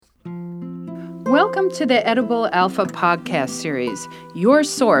Welcome to the Edible Alpha podcast series, your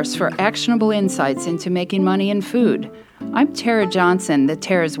source for actionable insights into making money in food. I'm Tara Johnson, the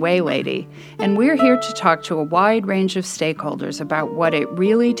Tara's Way Lady, and we're here to talk to a wide range of stakeholders about what it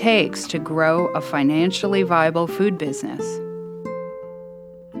really takes to grow a financially viable food business.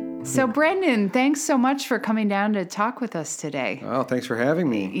 So, Brendan, thanks so much for coming down to talk with us today. Oh, thanks for having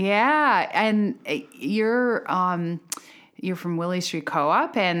me. Yeah, and you're from Willie Street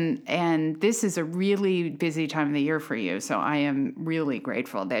Co-op, and this is a really busy time of the year for you. So I am really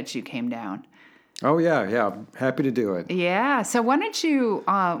grateful that you came down. Oh yeah, happy to do it. Yeah. So why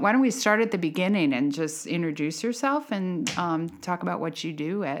don't we start at the beginning and just introduce yourself and talk about what you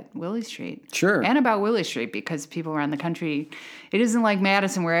do at Willie Street. Sure. And about Willie Street, because people around the country, it isn't like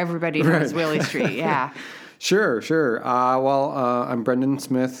Madison where everybody knows Willie Street. Yeah. Sure. I'm Brendan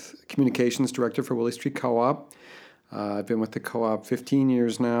Smith, Communications Director for Willie Street Co-op. I've been with the co-op 15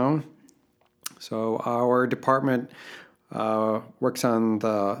 years now. So our department works on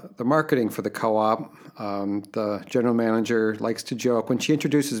the marketing for the co-op. The general manager likes to joke. When she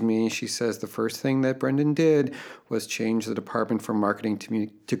introduces me, she says the first thing that Brendan did was change the department from marketing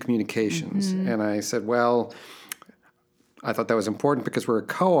to communications. Mm-hmm. And I said, well, I thought that was important because we're a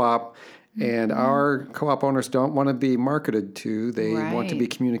co-op. And our co-op owners don't want to be marketed to. They want to be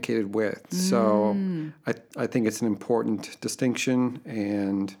communicated with. So I think it's an important distinction.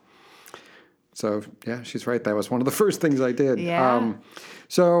 And so, yeah, she's right. That was one of the first things I did. Yeah.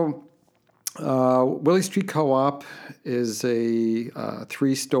 Willie Street Co-op is a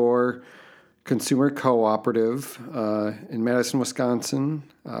 3-store consumer cooperative in Madison, Wisconsin.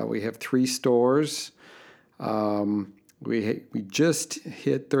 We have 3 stores. We just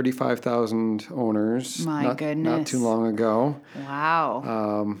hit 35,000 owners. My goodness. Not too long ago.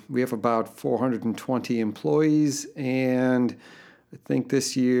 Wow. We have about 420 employees, and I think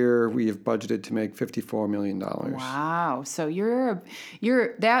this year we have budgeted to make $54 million. Wow. So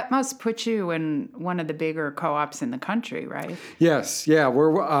that must put you in one of the bigger co-ops in the country, right? Yes. Yeah.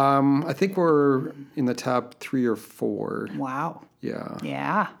 I think we're in the top 3 or 4. Wow. Yeah.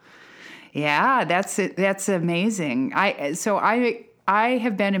 Yeah. Yeah, that's amazing. I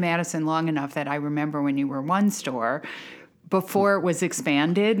have been in Madison long enough that I remember when you were one store before it was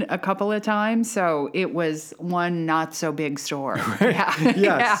expanded a couple of times. So it was one not so big store. Right. Yeah.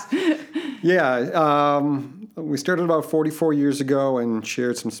 Yes. Yeah. We started about 44 years ago and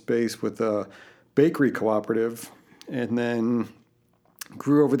shared some space with a bakery cooperative, and then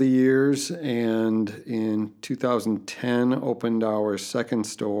grew over the years, and in 2010 opened our second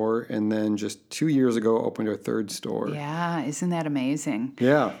store, and then just 2 years ago opened our third store. Yeah, isn't that amazing?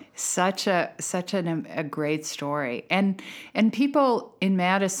 Yeah. Such a great story. And people in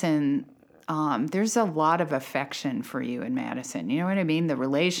Madison, there's a lot of affection for you in Madison. You know what I mean? The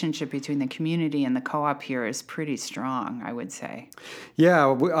relationship between the community and the co-op here is pretty strong, I would say.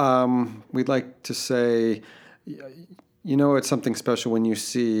 Yeah, we'd like to say, you know, it's something special when you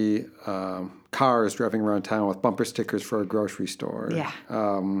see cars driving around town with bumper stickers for a grocery store. Yeah.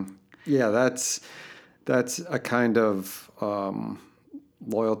 That's a kind of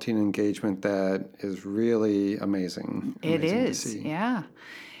loyalty and engagement that is really amazing. It is, to see. Yeah.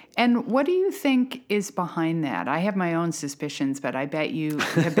 And what do you think is behind that? I have my own suspicions, but I bet you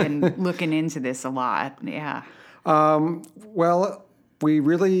have been looking into this a lot. Yeah. Well, we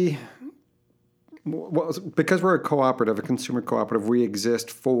really... Well, because we're a cooperative, a consumer cooperative, we exist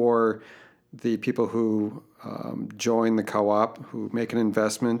for the people who join the co-op, who make an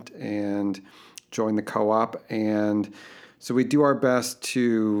investment and join the co-op. And so we do our best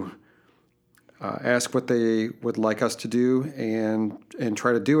to ask what they would like us to do and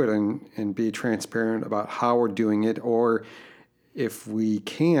try to do it and be transparent about how we're doing it, or if we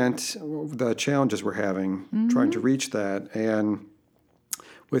can't, the challenges we're having, trying to reach that. And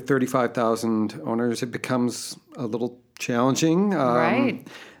with 35,000 owners, it becomes a little challenging. Right.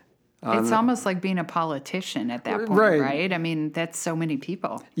 It's almost like being a politician at that point, right? I mean, that's so many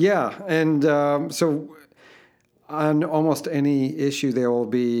people. Yeah. And so on almost any issue, there will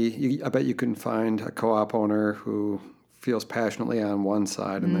be, I bet you can find a co-op owner who feels passionately on one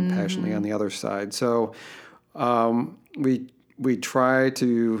side and then passionately on the other side. So we try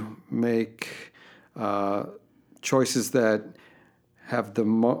to make choices that have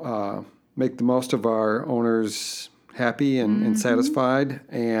make the most of our owners happy and satisfied,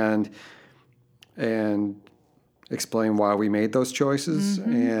 and explain why we made those choices,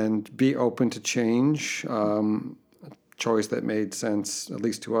 and be open to change. A choice that made sense, at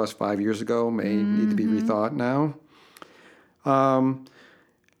least to us 5 years ago, may need to be rethought now.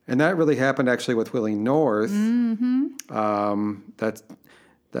 And that really happened actually with Willie North.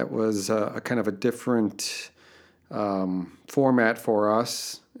 that was a kind of a different format for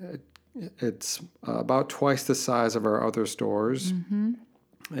us. It's about twice the size of our other stores, and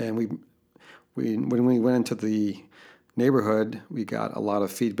we when we went into the neighborhood, we got a lot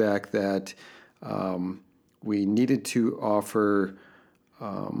of feedback that we needed to offer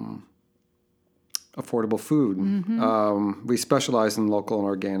affordable food. We specialize in local and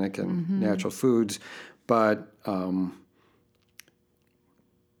organic and natural foods, but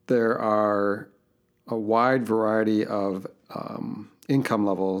there are a wide variety of income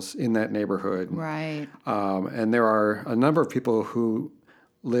levels in that neighborhood. Right. And there are a number of people who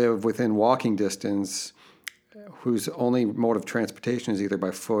live within walking distance whose only mode of transportation is either by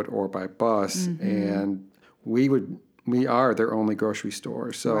foot or by bus, and we are their only grocery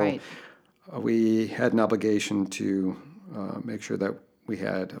store. So we had an obligation to make sure that we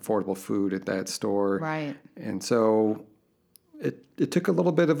had affordable food at that store. Right. And so it took a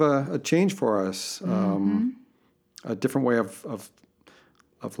little bit of a change for us, a different way of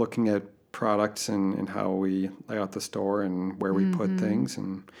looking at products and how we lay out the store and where we put things.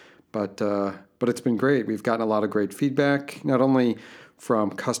 But it's been great. We've gotten a lot of great feedback, not only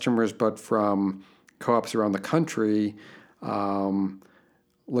from customers, but from co-ops around the country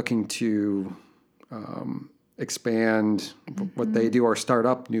looking to expand what they do or start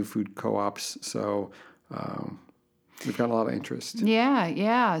up new food co-ops. So we've got a lot of interest.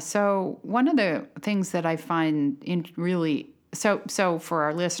 Yeah. So one of the things that I find so for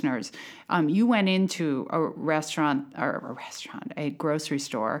our listeners, you went into a grocery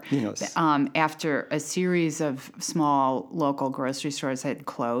store, Yes. After a series of small local grocery stores had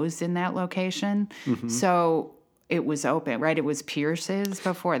closed in that location. So it was open, right? It was Pierce's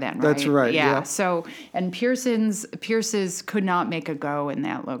before then, right? That's right. Yeah. So, and Pierce's could not make a go in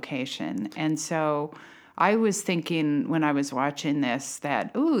that location. And so I was thinking when I was watching this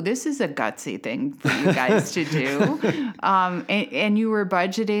that, this is a gutsy thing for you guys to do. And you were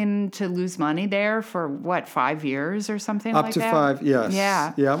budgeting to lose money there for 5 years or something Up like to that? 5, yes.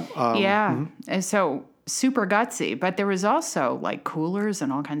 Yeah. And so super gutsy, but there was also like coolers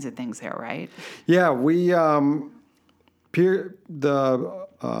and all kinds of things there, right? Yeah, we the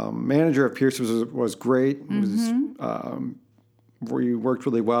manager of Pierce was great. We worked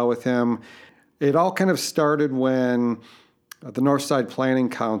really well with him. It all kind of started when the Northside Planning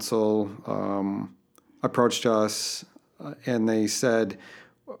Council approached us and they said,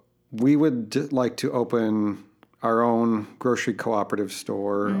 we would like to open our own grocery cooperative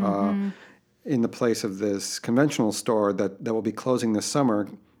store in the place of this conventional store that will be closing this summer.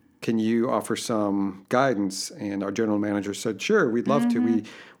 Can you offer some guidance? And our general manager said, sure, we'd love to.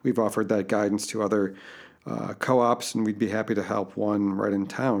 We've offered that guidance to other co-ops, and we'd be happy to help one right in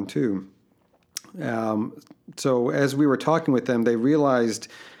town, too. So as we were talking with them, they realized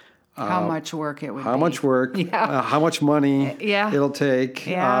how much work it would be. How much work, how much money it'll take,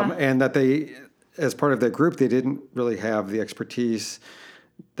 and that they, as part of their group, they didn't really have the expertise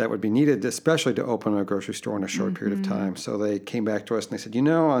that would be needed, especially to open a grocery store in a short period of time. So they came back to us and they said,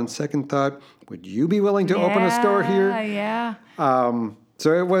 on second thought, would you be willing to open a store here? Yeah. So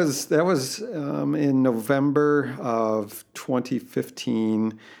that was in November of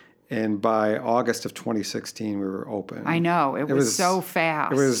 2015. And by August of 2016, we were open. I know. It was so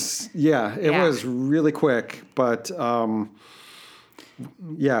fast. It was really quick. But,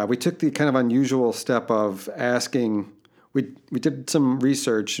 we took the kind of unusual step of asking. We did some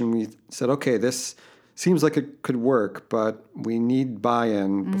research, and we said, okay, this seems like it could work, but we need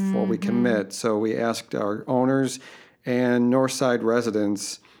buy-in before we commit. So we asked our owners and Northside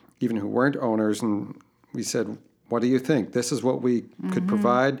residents, even who weren't owners, and we said, what do you think? This is what we could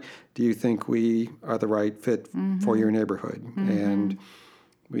provide. Do you think we are the right fit for your neighborhood? And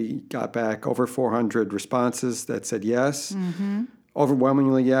we got back over 400 responses that said yes.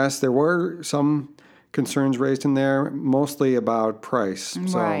 Overwhelmingly yes. There were some concerns raised in there, mostly about price.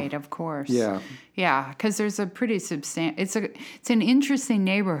 Right, of course. Yeah. Yeah, because there's a pretty it's an interesting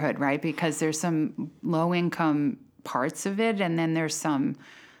neighborhood, right? Because there's some low-income parts of it, and then there's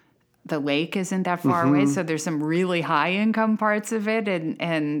the lake isn't that far away, so there's some really high-income parts of it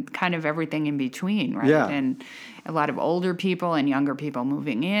and kind of everything in between, right? Yeah. And a lot of older people and younger people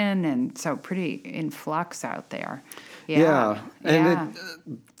moving in, and so pretty in flux out there. Yeah. And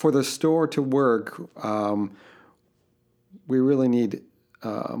for the store to work, we really need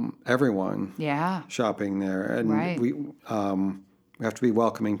everyone shopping there. And we have to be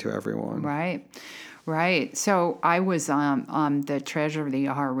welcoming to everyone. Right. So I was the treasurer of the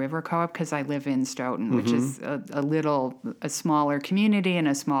Yahar River Co-op because I live in Stoughton, which is a smaller community and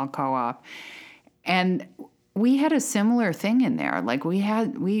a small co-op. And we had a similar thing in there. Like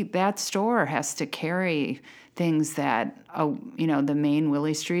that store has to carry things that, the main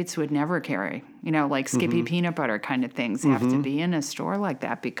Willie Streets would never carry, like Skippy peanut butter kind of things have to be in a store like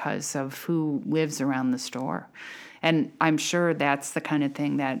that because of who lives around the store. And I'm sure that's the kind of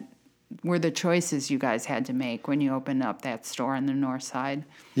thing that were the choices you guys had to make when you opened up that store on the north side.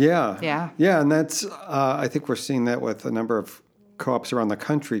 Yeah. Yeah. Yeah, and that's, I think we're seeing that with a number of co-ops around the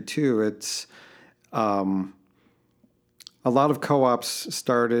country, too. It's a lot of co-ops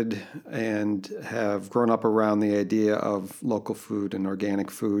started and have grown up around the idea of local food and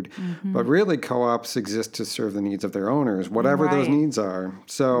organic food. But really, co-ops exist to serve the needs of their owners, whatever those needs are.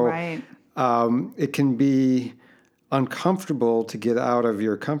 So it can be uncomfortable to get out of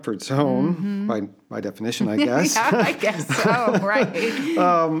your comfort zone, by definition, I guess. Yeah, I guess so, right.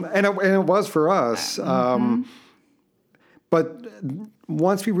 And it was for us. But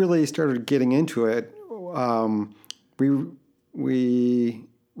once we really started getting into it, we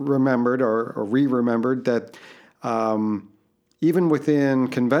remembered or re-remembered that even within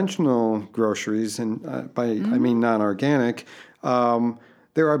conventional groceries, and I mean non-organic,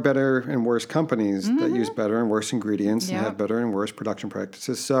 there are better and worse companies that use better and worse ingredients and have better and worse production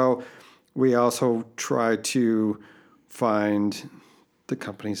practices. So we also try to find the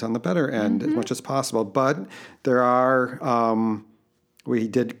companies on the better end as much as possible. But there are, we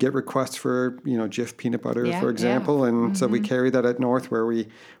did get requests for, Jif peanut butter, for example. And so we carry that at North where we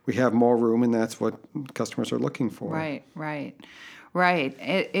have more room, and that's what customers are looking for. Right.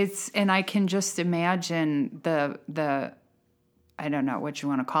 And I can just imagine the I don't know what you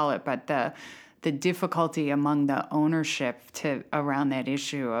want to call it, but the difficulty among the ownership around that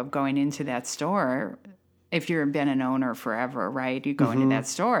issue of going into that store. If you've been an owner forever, right? You go into that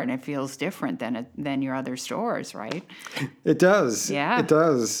store and it feels different than your other stores, right? It does. Yeah. It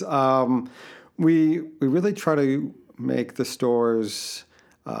does. We really try to make the stores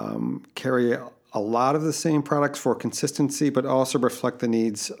carry a lot of the same products for consistency, but also reflect the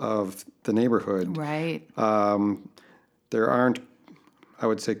needs of the neighborhood. Right. There aren't, I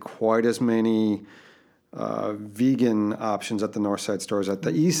would say, quite as many vegan options at the North Side stores at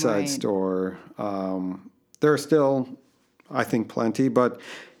the East Side store. There are still, I think, plenty, but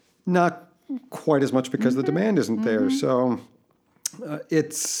not quite as much because the demand isn't there. So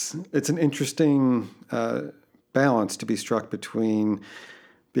it's an interesting balance to be struck between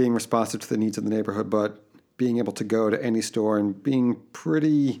being responsive to the needs of the neighborhood, but being able to go to any store and being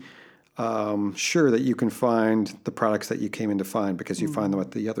pretty sure that you can find the products that you came in to find because you find them at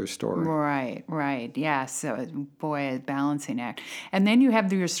the other store. Right. Yeah. So, boy, a balancing act. And then you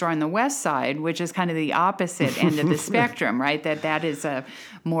have your store on the west side, which is kind of the opposite end of the spectrum, right? That is a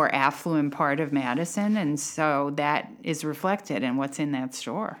more affluent part of Madison, and so that is reflected in what's in that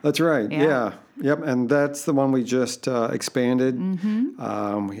store. That's right. Yeah. Yep. And that's the one we just expanded.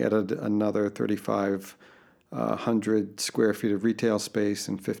 We added another 3,500 square feet of retail space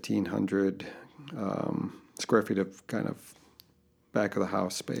and 1,500 square feet of kind of back of the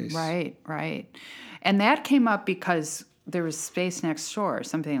house space. Right. And that came up because there was space next door or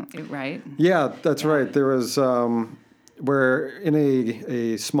something, right? Yeah, that's right. There was, we're in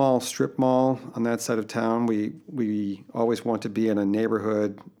a small strip mall on that side of town. We always want to be in a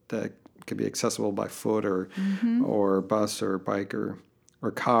neighborhood that can be accessible by foot or bus or bike or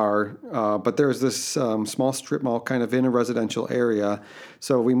car, but there's this small strip mall kind of in a residential area.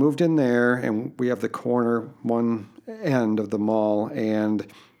 So we moved in there, and we have the corner one end of the mall, and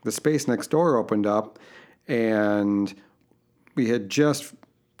the space next door opened up, and we had just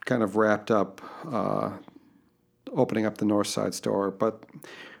kind of wrapped up opening up the North Side store, but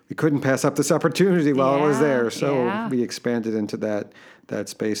we couldn't pass up this opportunity while it was there. So we expanded into that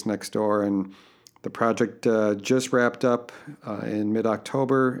space next door, and the project just wrapped up in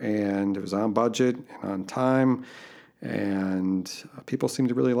mid-October, and it was on budget and on time, and people seem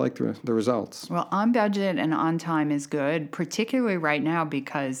to really like the results. Well, on budget and on time is good, particularly right now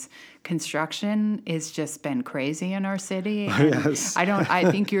because construction has just been crazy in our city. Yes. I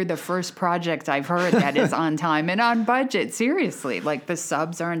think you're the first project I've heard that is on time and on budget. Seriously, like the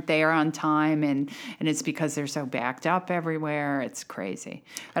subs aren't there on time, and it's because they're so backed up everywhere. It's crazy.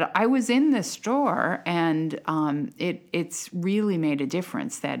 But I was in the store, and it's really made a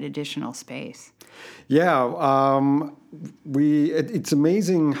difference, that additional space. Yeah, it's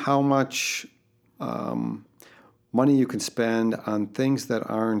amazing how much money you can spend on things that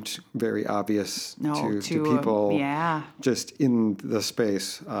aren't very obvious to people just in the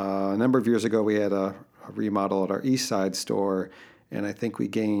space. A number of years ago, we had a remodel at our East Side store, and I think we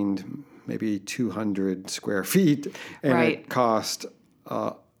gained maybe 200 square feet, and it cost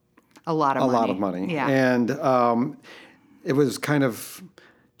A lot of a money. lot of money. Yeah. And it was kind of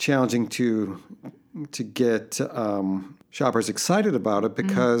challenging to get shoppers excited about it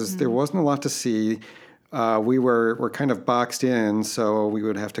because there wasn't a lot to see. We're kind of boxed in, so we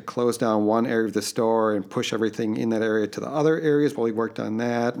would have to close down one area of the store and push everything in that area to the other areas while we worked on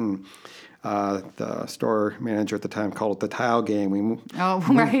that. And the store manager at the time called it the tile game.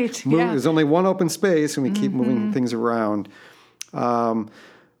 Right. Yeah. There's only one open space, and we keep moving things around.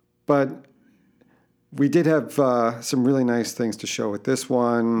 But we did have some really nice things to show with this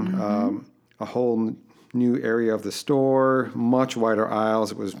one. A whole new area of the store, much wider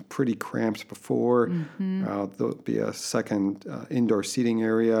aisles. It was pretty cramped before. There'll be a second indoor seating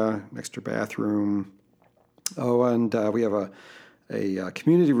area, extra bathroom. Oh, and we have a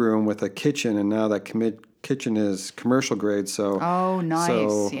community room with a kitchen, and now that kitchen is commercial grade. So nice.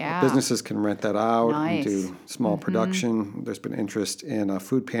 So Yeah. businesses can rent that out Nice. and do small production. There's been interest in a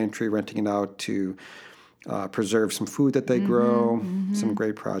food pantry, renting it out to preserve some food that they grow. Some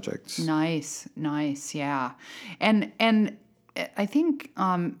great projects. Nice, yeah. And I think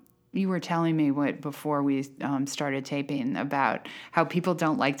you were telling me before we started taping about how people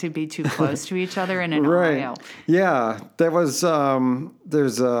don't like to be too close to each other in an aisle. Yeah, there was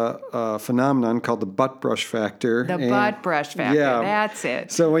there's a phenomenon called the butt brush factor. The butt brush factor. Yeah. That's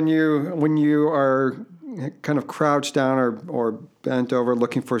it. So when you are kind of crouched down or bent over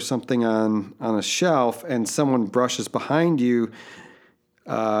looking for something on a shelf and someone brushes behind you,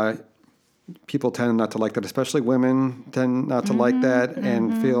 people tend not to like that, especially women tend not to like that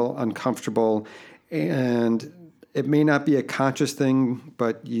and feel uncomfortable. And it may not be a conscious thing,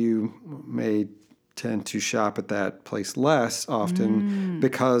 but you may tend to shop at that place less often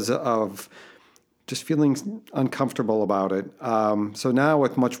because of just feeling uncomfortable about it. So now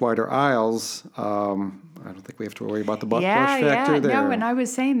with much wider aisles, I don't think we have to worry about the butt brush factor there. No, when I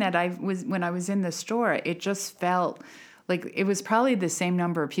was saying that, when I was in the store, it just felt like it was probably the same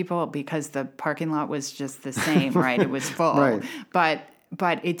number of people because the parking lot was just the same, right? It was full, Right. But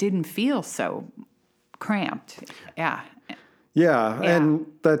it didn't feel so cramped. Yeah. Yeah, and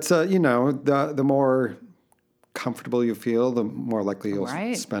that's the more comfortable you feel, the more likely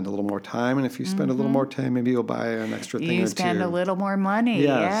you'll spend a little more time. And if you spend a little more time, maybe you'll buy an extra thing or two. You spend a little more money.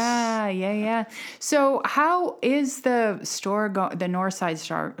 Yes. Yeah. So how is the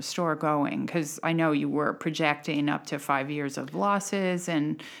Northside store going? Because I know you were projecting up to 5 years of losses,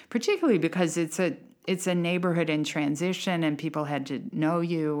 and particularly because it's a neighborhood in transition and people had to know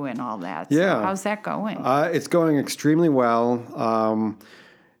you and all that. Yeah. So how's that going? It's going extremely well.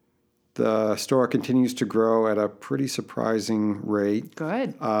 The store continues to grow at a pretty surprising rate.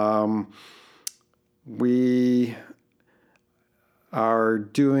 Good. We are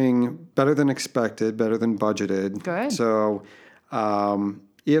doing better than expected, better than budgeted. Good. So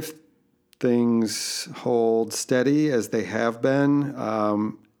if things hold steady as they have been,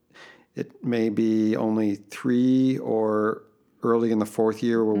 it may be only 3 or early in the 4th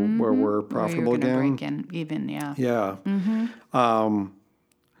year where we're profitable again. Break in even, yeah. Yeah.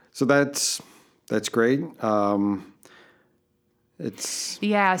 So that's great.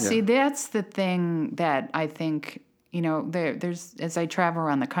 See, that's the thing that I think, there's, as I travel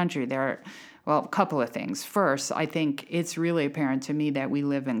around the country, a couple of things. First, I think it's really apparent to me that we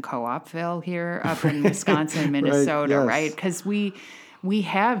live in Co-opville here up in Wisconsin, Minnesota, right? Because we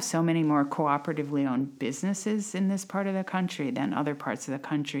have so many more cooperatively owned businesses in this part of the country than other parts of the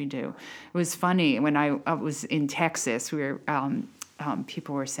country do. It was funny when I was in Texas, we were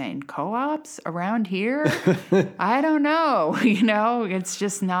people were saying, co-ops around here? I don't know. It's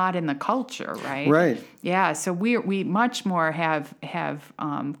just not in the culture, right? Right. Yeah. So we much more have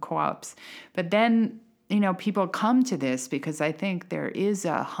co-ops, but then people come to this because I think there is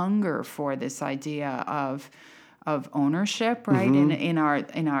a hunger for this idea of ownership, right? In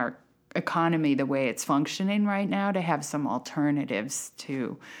our economy, the way it's functioning right now, to have some alternatives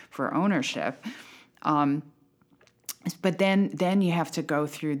for ownership. But then you have to go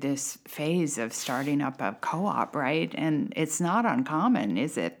through this phase of starting up a co-op, right? And it's not uncommon,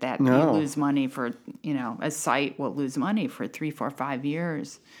 is it, that you lose money for, a site will lose money for 3, 4, 5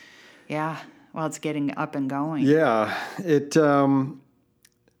 years. Yeah, while it's getting up and going. Yeah, that's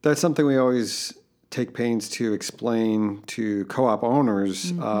something we always take pains to explain to co-op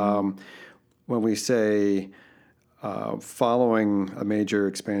owners when we say, following a major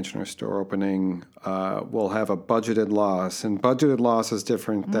expansion or store opening, we'll have a budgeted loss. And budgeted loss is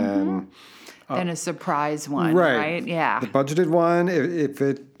different than a surprise one, right? Yeah. The budgeted one, if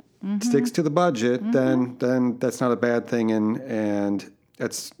it sticks to the budget, then that's not a bad thing, and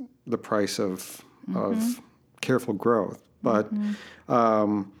that's the price of careful growth. But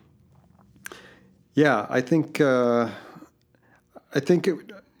Yeah, I think it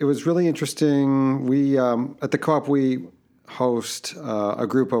was really interesting. We at the co-op we host a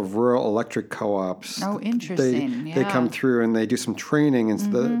group of rural electric co-ops. Oh, interesting. They come Yeah. through and they do some training, and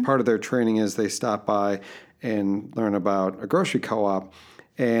the part of their training is they stop by and learn about a grocery co-op,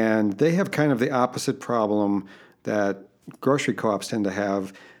 and they have kind of the opposite problem that grocery co-ops tend to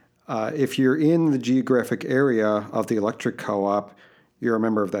have. If you're in the geographic area of the electric co-op, you're a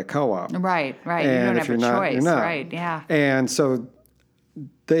member of that co-op. Right. You And don't if have a you're not, choice. you're not. Right. Yeah. And so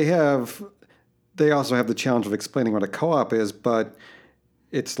they also have the challenge of explaining what a co-op is, but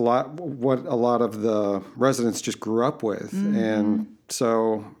it's what a lot of the residents just grew up with. And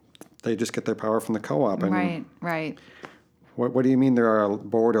so they just get their power from the co-op. And Right. what do you mean there are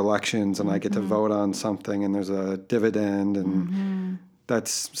board elections and I get to vote on something and there's a dividend, and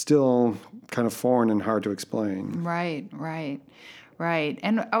that's still kind of foreign and hard to explain. Right.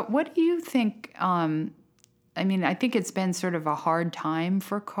 And what do you think? I mean, I think it's been sort of a hard time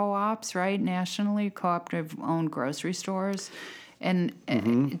for co-ops, right? Nationally, cooperative-owned grocery stores, and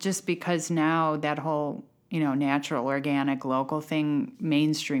just because now that whole natural, organic, local thing,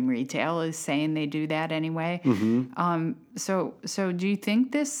 mainstream retail is saying they do that anyway. So do you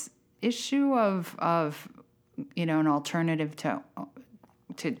think this issue of an alternative to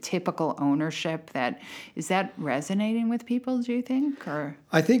typical ownership, is that resonating with people, do you think? Or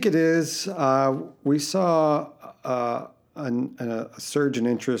I think it is. We saw a surge in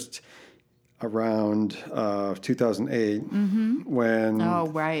interest around 2008 when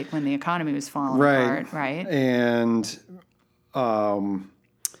when the economy was falling apart, right? And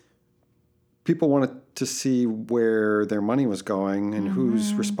people wanted to see where their money was going and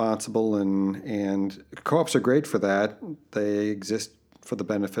who's responsible, and co-ops are great for that. They exist for the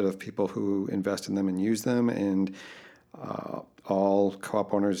benefit of people who invest in them and use them, and all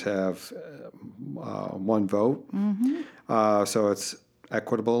co-op owners have one vote. So it's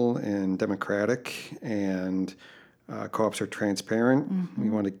equitable and democratic, and co-ops are transparent. We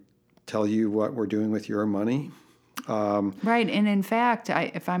want to tell you what we're doing with your money. Right, and in fact,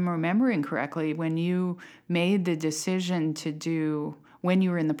 if I'm remembering correctly, when you made the decision when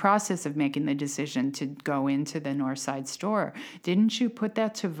you were in the process of making the decision to go into the Northside store, didn't you put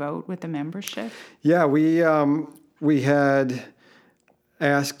that to vote with the membership? Yeah, we had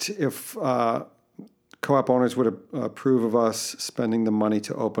asked if co-op owners would approve of us spending the money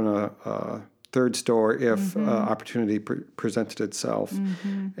to open a third store if opportunity presented itself.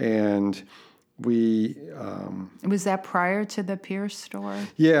 And we... was that prior to the Pierce store?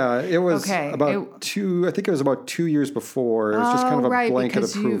 Yeah, it was about 2 years before. It was just kind of a blanket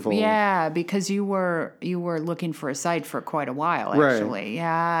approval. Because you were looking for a site for quite a while, actually.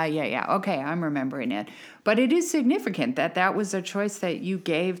 Right. Yeah. Okay, I'm remembering it. But it is significant that was a choice that you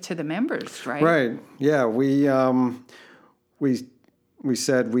gave to the members, right? Right. Yeah, we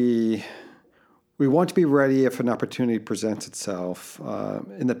said we want to be ready if an opportunity presents itself.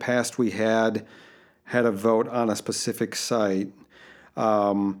 In the past, we had a vote on a specific site,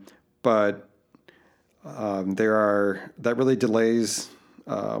 but that really delays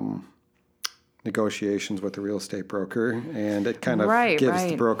negotiations with the real estate broker, and it kind of gives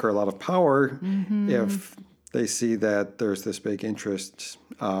the broker a lot of power if they see that there's this big interest.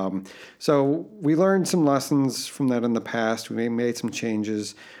 So we learned some lessons from that in the past. We made some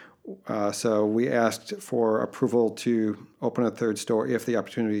changes. So we asked for approval to open a third store if the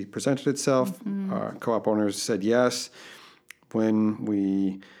opportunity presented itself. Co-op owners said yes. When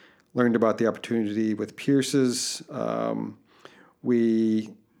we learned about the opportunity with Pierce's, we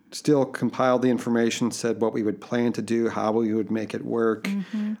still compiled the information, said what we would plan to do, how we would make it work.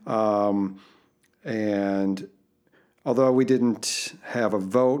 And although we didn't have a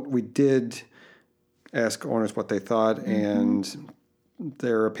vote, we did ask owners what they thought, and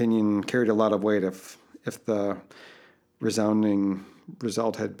their opinion carried a lot of weight. If the resounding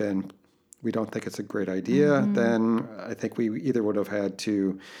result had been, we don't think it's a great idea, then I think we either would have had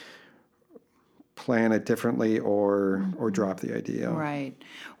to plan it differently or drop the idea. Right.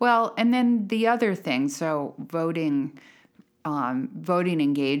 Well, and then the other thing, so voting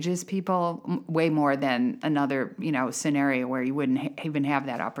engages people way more than another, scenario where you wouldn't even have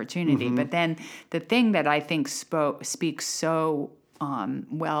that opportunity. But then the thing that I think speaks so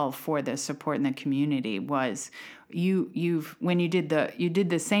well for the support in the community was when you did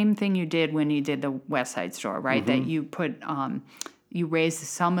the same thing you did when you did the West Side store, right? That you put you raised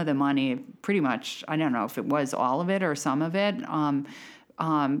some of the money, pretty much, I don't know if it was all of it or some of it,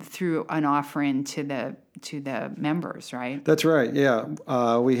 through an offering to the members, right? That's right. Yeah,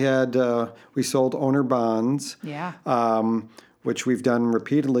 we sold owner bonds. Yeah. which we've done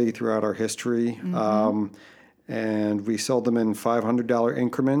repeatedly throughout our history. And we sold them in $500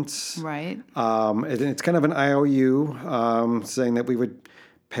 increments. Right. It's kind of an IOU, saying that we would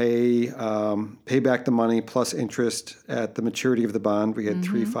pay back the money plus interest at the maturity of the bond. We had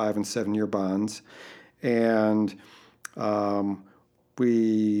 3, 5, and 7-year bonds. And I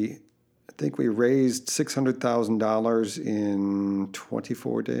think we raised $600,000 in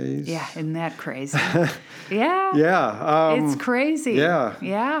 24 days. Yeah, isn't that crazy? Yeah. Yeah. It's crazy. Yeah.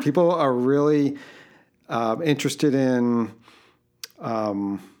 Yeah. People are really interested in,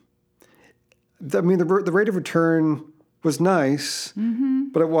 the rate of return was nice,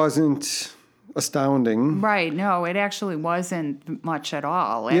 but it wasn't astounding. Right. No, it actually wasn't much at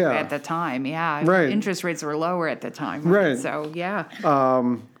all at the time. Yeah. Right. Interest rates were lower at the time. Right. So, yeah.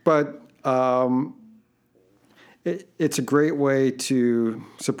 But it's a great way to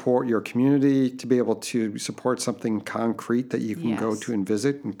support your community, to be able to support something concrete that you can go to and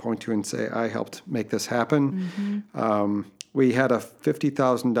visit and point to and say, I helped make this happen. We had a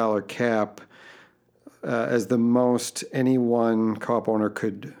 $50,000 cap as the most any one co-op owner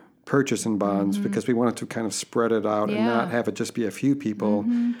could purchase in bonds because we wanted to kind of spread it out and not have it just be a few people.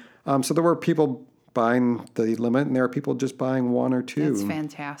 So there were people buying the limit and there are people just buying 1 or 2. That's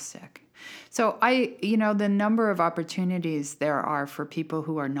fantastic. So the number of opportunities there are for people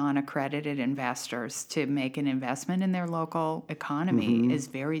who are non-accredited investors to make an investment in their local economy is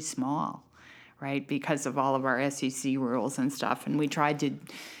very small, right? Because of all of our SEC rules and stuff. And we tried to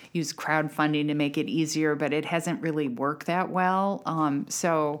use crowdfunding to make it easier, but it hasn't really worked that well.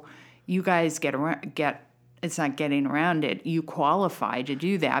 So you guys it's not getting around it. You qualify to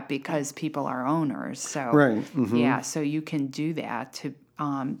do that because people are owners. So right. Yeah, so you can do that to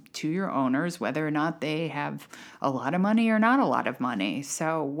your owners, whether or not they have a lot of money or not a lot of money.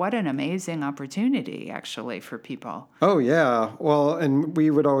 So what an amazing opportunity, actually, for people. Oh, yeah. Well, and we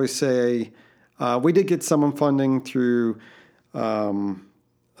would always say we did get some funding through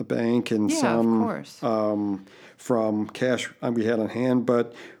a bank and some of course. From cash we had on hand,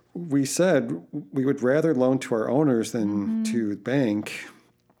 but we said we would rather loan to our owners than to the bank.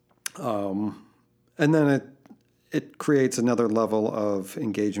 And then it creates another level of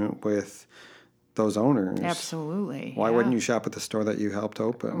engagement with those owners. Absolutely. Why wouldn't you shop at the store that you helped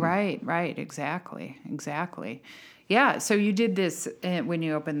open? Right, exactly. Yeah, so you did this when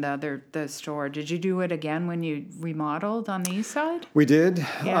you opened the store. Did you do it again when you remodeled on the east side? We did.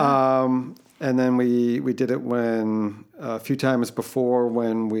 Yeah. And then we did it a few times before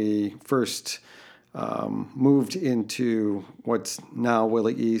when we first moved into what's now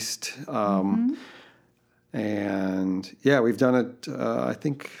Willie East. And yeah, we've done it, I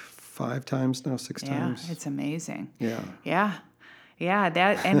think 5 times now, 6 times. Yeah, it's amazing. Yeah. Yeah,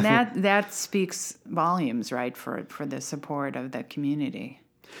 that speaks volumes, right, for the support of the community.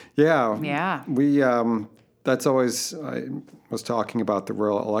 Yeah. Yeah. We that's always, I was talking about the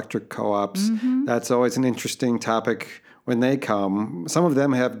rural electric co-ops. That's always an interesting topic when they come. Some of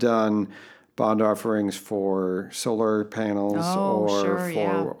them have done bond offerings for solar panels for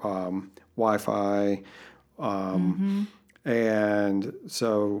Wi-Fi. And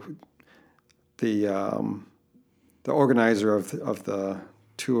so the organizer of the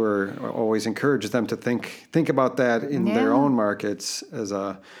tour always encourages them to think about that in their own markets as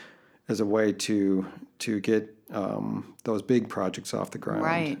a way to get those big projects off the ground.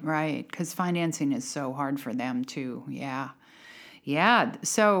 Right. Because financing is so hard for them too. Yeah.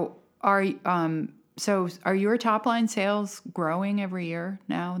 So are your top line sales growing every year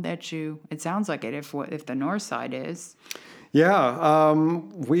now that it sounds like it, if the north side is? Yeah.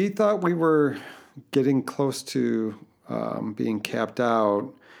 We thought we were getting close to being capped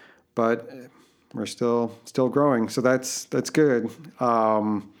out, but we're still growing. So that's good.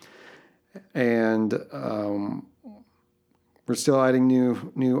 And we're still adding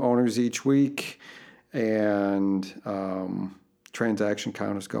new owners each week, and transaction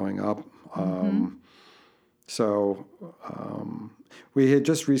count is going up. So we had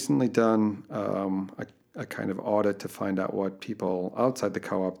just recently done a kind of audit to find out what people outside the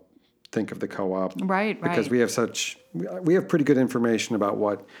co-op think of the co-op. Right. Because we have pretty good information about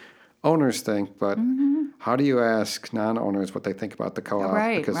what owners think, but how do you ask non-owners what they think about the co-op?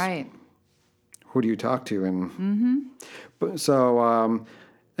 Right. Who do you talk to? And so,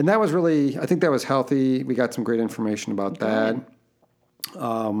 and that was really, I think that was healthy. We got some great information about that.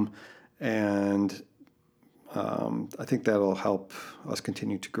 And I think that'll help us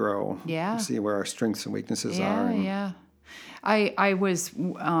continue to grow. Yeah. See where our strengths and weaknesses are. Yeah. I was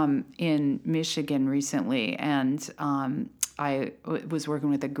in Michigan recently, and was working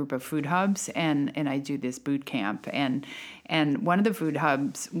with a group of food hubs, and I do this boot camp, and one of the food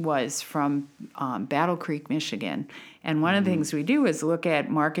hubs was from Battle Creek, Michigan, and one of the things we do is look at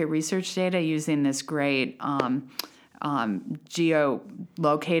market research data using this great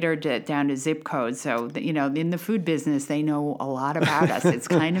geolocator down to zip code. So, in the food business, they know a lot about us. It's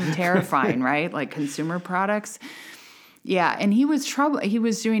kind of terrifying, right? Like consumer products. Yeah, and he was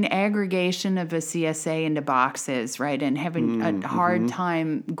doing aggregation of a CSA into boxes, right, and having a hard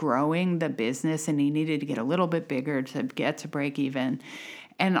time growing the business, and he needed to get a little bit bigger to get to break even.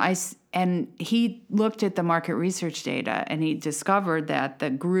 And he looked at the market research data, and he discovered that the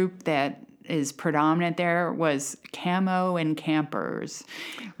group that is predominant there was camo and campers,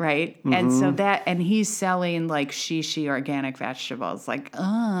 right? And so and he's selling like shishi organic vegetables. Like,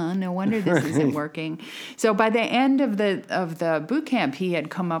 no wonder this isn't working. So by the end of the boot camp, he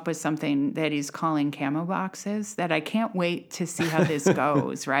had come up with something that he's calling camo boxes that I can't wait to see how this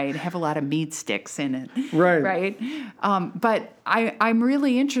goes, right? Have a lot of meat sticks in it. Right. But I'm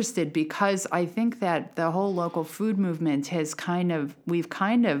really interested because I think that the whole local food movement has we've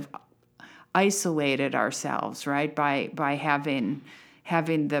kind of isolated ourselves, right, by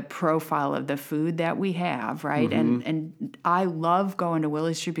having the profile of the food that we have, right? And I love going to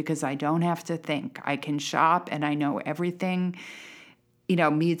Willie Street because I don't have to think. I can shop and I know everything,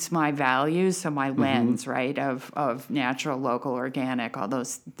 meets my values, so my lens, right, of natural, local, organic, all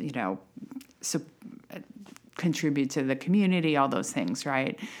those, contribute to the community, all those things,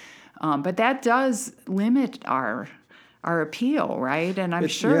 right? But that does limit our appeal, right? And I'm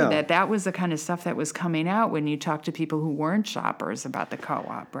sure that was the kind of stuff that was coming out when you talk to people who weren't shoppers about the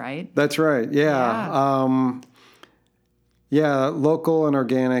co-op, right? That's right. Yeah. Local and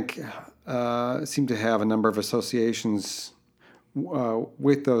organic seem to have a number of associations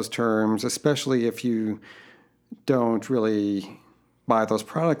with those terms, especially if you don't really buy those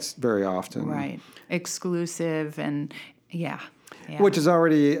products very often. Right. Exclusive and yeah. Which is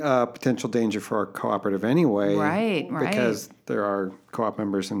already a potential danger for our cooperative anyway. Right. Because there are co-op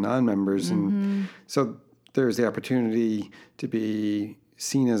members and non-members. And so there's the opportunity to be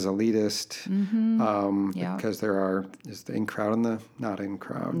seen as elitist because there's the in crowd and the not in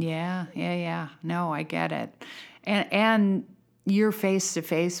crowd. Yeah. No, I get it. And you're face to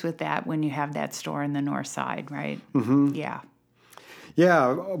face with that when you have that store in the north side, right? Mm-hmm. Yeah.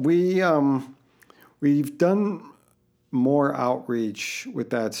 Yeah, we've done more outreach with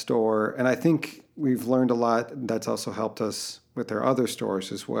that store, and I think we've learned a lot. That's also helped us with our other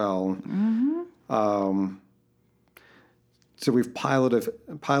stores as well. So we've piloted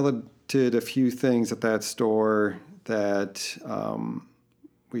a few things at that store that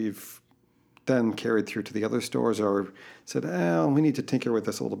we've then carried through to the other stores, or said, we need to tinker with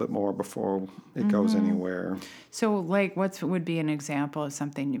this a little bit more before it goes anywhere. So, like, what would be an example of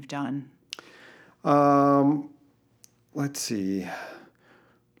something you've done? Let's see.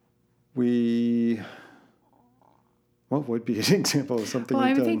 What would be an example of something Well,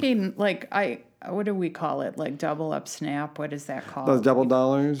 we've I'm done? thinking, what do we call it? Like double up snap? What is that called? Those double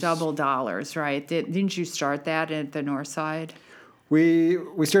dollars? Double dollars, right. Didn't you start that at the north side? We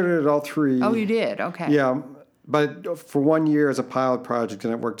started at all three. Oh, you did? Okay. Yeah, but for 1 year as a pilot project,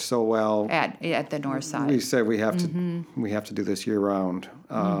 and it worked so well. At the north side. We said we have to do this year round.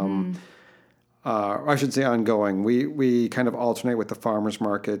 I should say ongoing. We kind of alternate with the farmers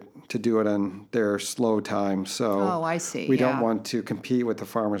market to do it on their slow time. So I see. We don't want to compete with the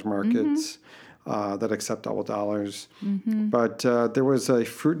farmers markets that accept double dollars. But there was a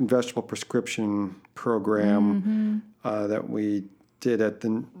fruit and vegetable prescription program that we did at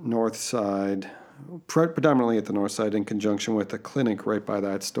the north side, predominantly at the north side, in conjunction with a clinic right by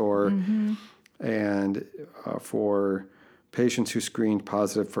that store, and for patients who screened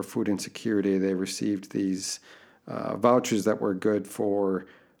positive for food insecurity, they received these vouchers that were good for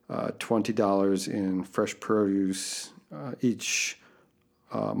 $20 in fresh produce each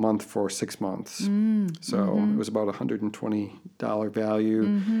month for 6 months. So it was about $120 value.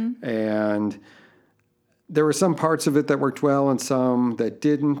 And there were some parts of it that worked well and some that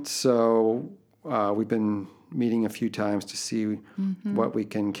didn't. So we've been meeting a few times to see what we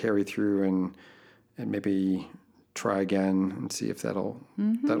can carry through and maybe try again and see if that'll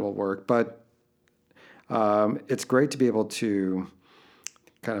work. But it's great to be able to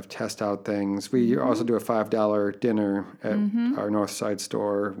kind of test out things. We also do a $5 dinner at our North Side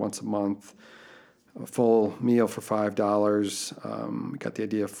store once a month, a full meal for $5. We got the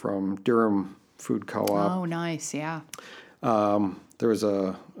idea from Durham Food Co-op. Oh, nice, yeah. There was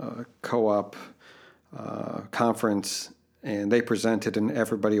a co-op conference and they presented, and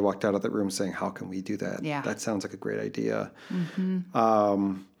everybody walked out of the room saying, "How can we do that? Yeah. That sounds like a great idea."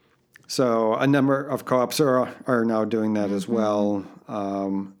 So a number of co-ops are now doing that as well,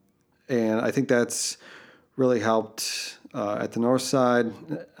 and I think that's really helped at the north side.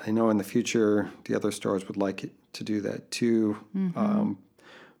 I know in the future the other stores would like it to do that too,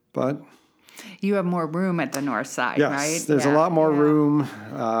 but. You have more room at the north side, Yes, right? there's a lot more room,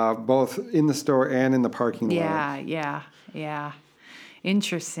 both in the store and in the parking lot. Yeah.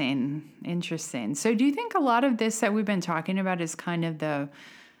 Interesting. So do you think a lot of this that we've been talking about is kind of the,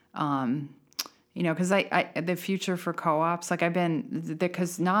 because the future for co-ops,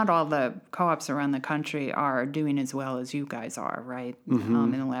 because not all the co-ops around the country are doing as well as you guys are, right?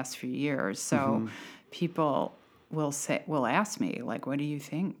 In the last few years. So people will ask me, like, what do you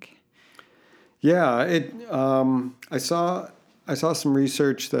think? Yeah, I saw some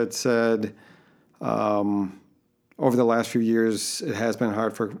research that said over the last few years it has been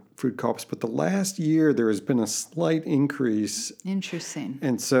hard for food co-ops, but the last year there has been a slight increase. Interesting.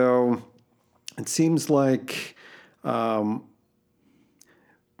 And so it seems like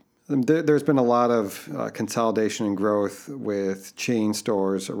there's been a lot of consolidation and growth with chain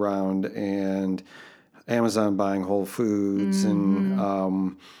stores around, and Amazon buying Whole Foods,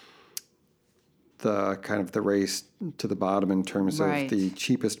 and the kind of the race to the bottom in terms of the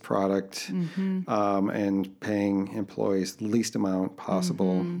cheapest product, and paying employees the least amount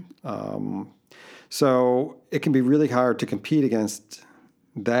possible. So it can be really hard to compete against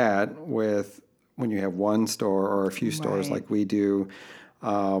that when you have one store or a few stores like we do,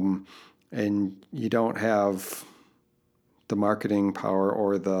 and you don't have the marketing power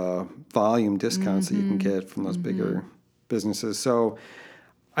or the volume discounts that you can get from those bigger businesses. So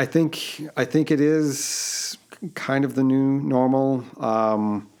I think it is kind of the new normal.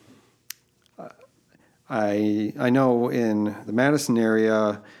 I know in the Madison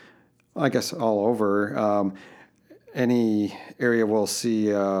area, I guess all over, any area will see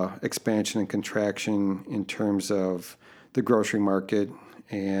expansion and contraction in terms of the grocery market,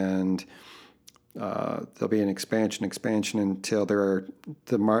 and there'll be an expansion until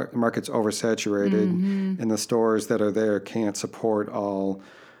the market's oversaturated, and the stores that are there can't support all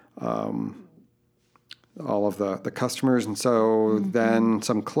of the customers, and so then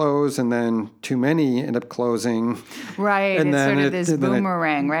some close, and then too many end up closing. Right, and it's sort of this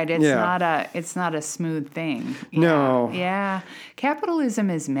boomerang, right? It's not a smooth thing. No. Yeah. Capitalism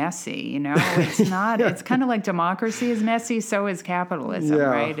is messy, It's not. It's kind of like democracy is messy, so is capitalism,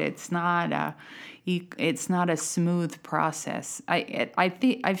 right? It's not a smooth process. I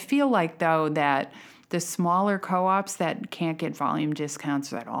feel like though that the smaller co-ops that can't get volume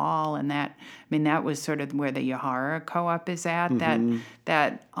discounts at all, and that was sort of where the Yahara co-op is at.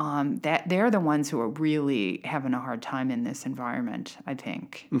 That they're the ones who are really having a hard time in this environment, I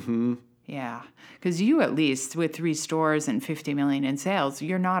think. Yeah, because you, at least with 3 stores and $50 million in sales,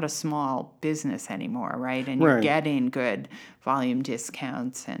 you're not a small business anymore, right? And you're getting good volume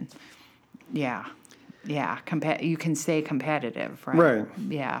discounts, and you can stay competitive, right?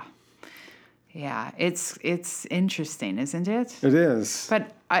 Right. Yeah, it's interesting, isn't it? It is.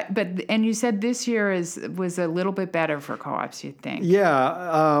 But you said this year was a little bit better for co-ops, you think?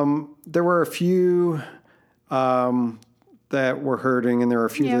 Yeah, there were a few that were hurting, and there were a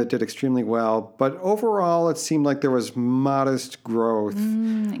few that did extremely well. But overall, it seemed like there was modest growth.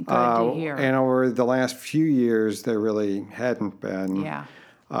 Good to hear. And over the last few years, there really hadn't been. Yeah.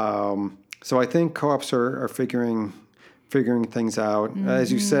 So I think co-ops are figuring things out.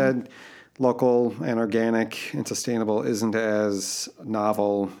 As you said, local and organic and sustainable isn't as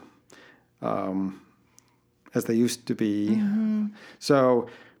novel as they used to be. So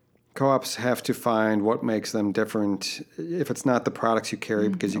co-ops have to find what makes them different. If it's not the products you carry,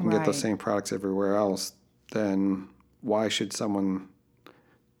 because you can get those same products everywhere else, then why should someone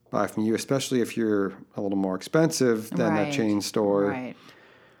buy from you, especially if you're a little more expensive than that chain store? Right.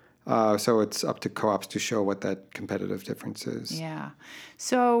 So it's up to co-ops to show what that competitive difference is. Yeah.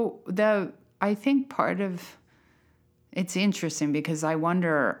 So I think part of it's interesting because I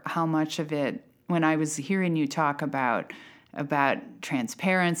wonder how much of it, when I was hearing you talk about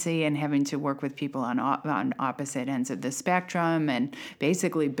transparency and having to work with people on opposite ends of the spectrum and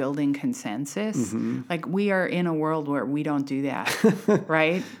basically building consensus, like we are in a world where we don't do that,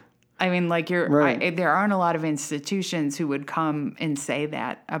 right? I mean, like there aren't a lot of institutions who would come and say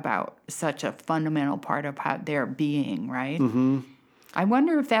that about such a fundamental part of how their being, right? I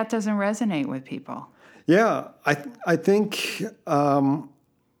wonder if that doesn't resonate with people. Yeah, I think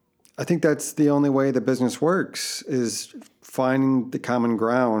that's the only way the business works, is finding the common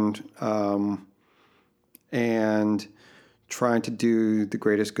ground and trying to do the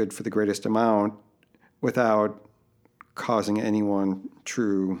greatest good for the greatest amount without causing anyone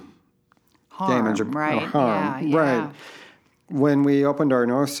true damage or harm. Yeah. Right. When we opened our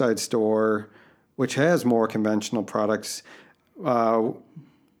Northside store, which has more conventional products,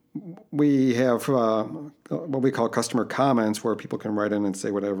 we have what we call customer comments, where people can write in and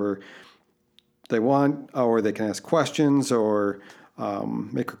say whatever they want, or they can ask questions or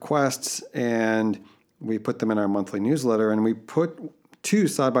make requests, and we put them in our monthly newsletter. And we put two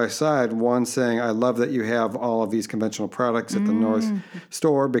side by side, one saying, I love that you have all of these conventional products at the North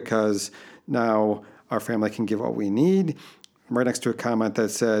store, because now our family can get what we need. Right next to a comment that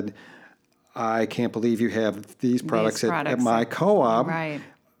said, I can't believe you have these products at my co-op. Right.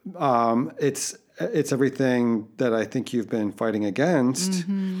 It's everything that I think you've been fighting against.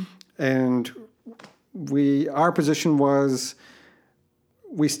 And our position was,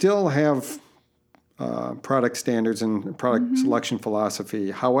 we still have product standards and product selection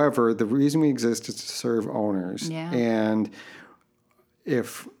philosophy. However, the reason we exist is to serve owners. Yeah. And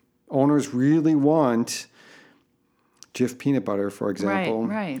if owners really want Jif peanut butter, for example,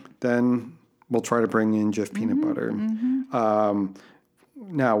 then we'll try to bring in Jif peanut butter.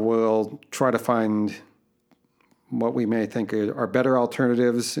 Now, we'll try to find what we may think are better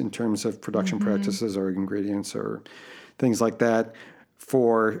alternatives in terms of production practices or ingredients or things like that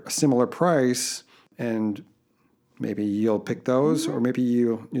for a similar price, and maybe you'll pick those, or maybe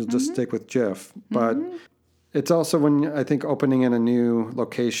you'll just stick with Jif. But it's also, when I think opening in a new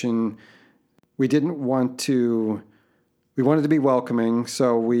location, we wanted to be welcoming,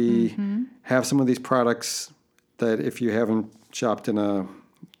 so we have some of these products that if you haven't shopped in a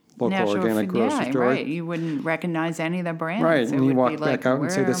local organic grocery store, right, you wouldn't recognize any of the brands. Right, It and you would walk be back like, out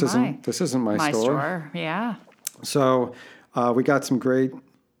and say, this isn't my store. Yeah. So we got some great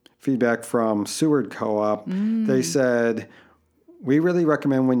feedback from Seward Co-op. They said, we really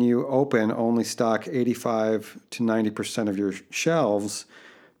recommend when you open, only stock 85 to 90% of your shelves,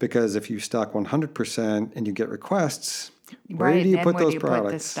 because if you stock 100% and you get requests, where do you put those products?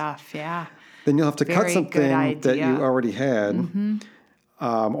 Put the stuff? Yeah. Then you'll have to cut something that you already had,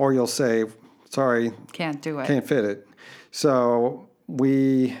 or you'll say, sorry, can't do it, can't fit it. So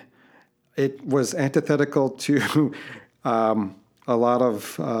it was antithetical to a lot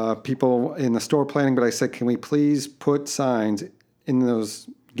of people in the store planning, but I said, can we please put signs in those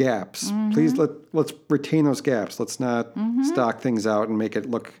gaps? Please let's retain those gaps. Let's not stock things out and make it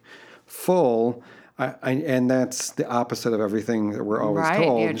look full. And that's the opposite of everything that we're always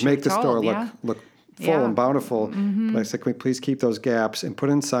told. Make the store look full and bountiful. But I said, can we please keep those gaps and put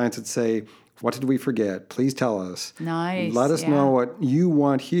in signs that say, what did we forget? Please tell us. Nice. Let us know what you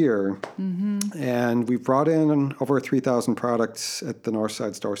want here. And we've brought in over 3,000 products at the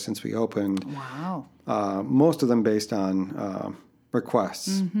Northside store since we opened. Wow. Most of them based on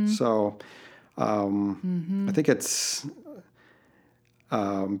requests. So I think it's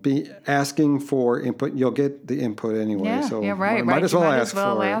be asking for input. You'll get the input anyway. Yeah, so right. Might as well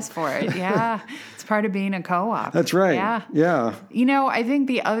ask for it. Yeah. It's part of being a co-op. That's right. Yeah. You know, I think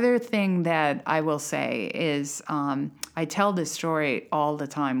the other thing that I will say is I tell this story all the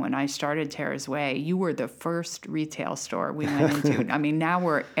time. When I started Tara's Way, you were the first retail store we went into. I mean, now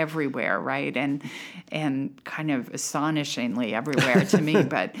we're everywhere, right? And kind of astonishingly everywhere to me.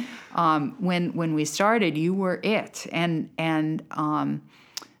 But when we started, you were it. And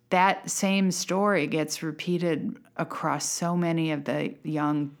that same story gets repeated across so many of the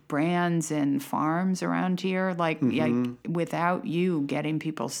young brands and farms around here. Like without you getting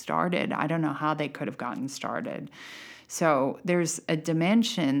people started, I don't know how they could have gotten started. So there's a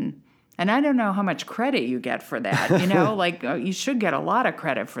dimension, and I don't know how much credit you get for that. You know, like you should get a lot of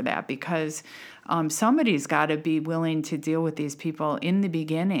credit for that, because somebody's got to be willing to deal with these people in the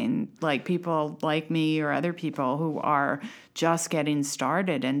beginning, like people like me or other people who are just getting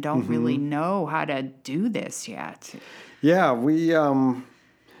started and don't really know how to do this yet. Yeah,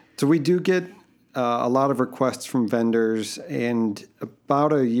 so we do get a lot of requests from vendors, and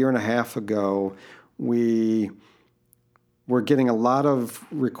about a year and a half ago, we were getting a lot of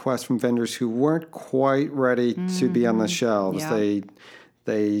requests from vendors who weren't quite ready to be on the shelves. Yeah.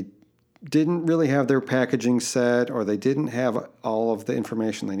 They didn't really have their packaging set, or they didn't have all of the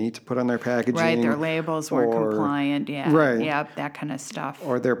information they need to put on their packaging. Right, their labels weren't compliant. Yeah, right. Yeah, that kind of stuff.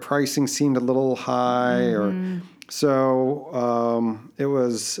 Or their pricing seemed a little high. So it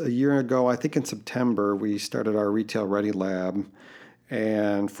was a year ago, I think in September, we started our Retail Ready Lab.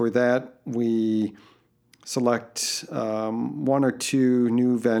 And for that, we select one or two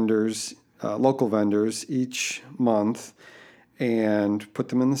new vendors, local vendors, each month, and put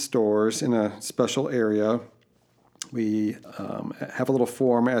them in the stores in a special area. We have a little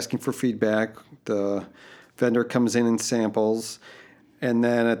form asking for feedback. The vendor comes in and samples, and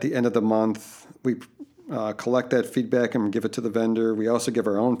then at the end of the month, we collect that feedback and give it to the vendor. We also give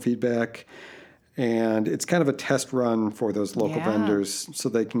our own feedback, and it's kind of a test run for those local vendors so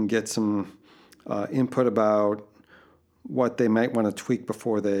they can get some input about what they might want to tweak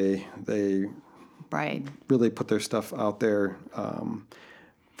before they really put their stuff out there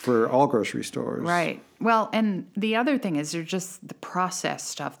for all grocery stores. Right. Well, and the other thing is there's just the process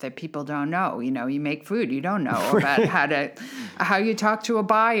stuff that people don't know. You know, you make food, you don't know about how you talk to a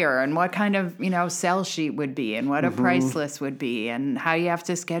buyer and what kind of, sell sheet would be and what a price list would be and how you have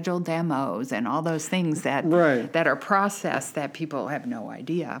to schedule demos and all those things that are processed that people have no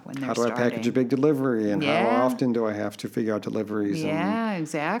idea when they're starting. How do I package a big delivery and how often do I have to figure out deliveries? Yeah,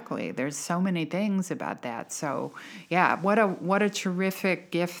 exactly. There's so many things about that. So, yeah, what a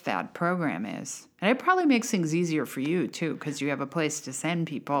terrific gift that program is. And it probably makes things easier for you, too, because you have a place to send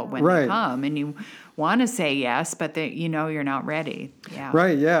people when they come and you want to say yes, but you're not ready. Yeah.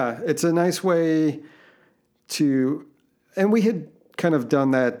 Right, yeah. It's a nice way to, and we had kind of done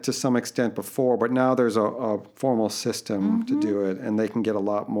that to some extent before, but now there's a formal system to do it, and they can get a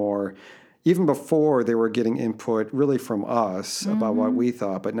lot more. Even before, they were getting input really from us about what we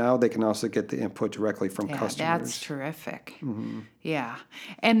thought, but now they can also get the input directly from customers. That's terrific. Yeah.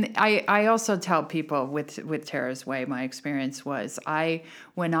 And I also tell people with Tara's Way, my experience was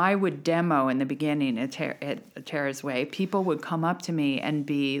when I would demo in the beginning at Tara's Way, people would come up to me and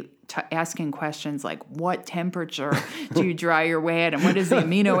be asking questions like, what temperature do you dry your whey at? And what is the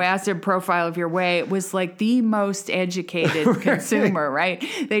amino acid profile of your whey? It was like the most educated consumer, right?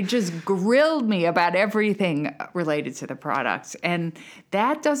 They just grilled me about everything related to the products. And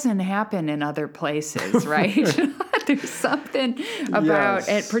that doesn't happen in other places, right? There's something about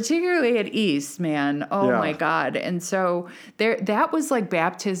it, particularly at East, man. Oh my God. And so that was like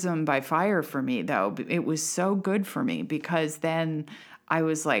baptism by fire for me, though. It was so good for me because then I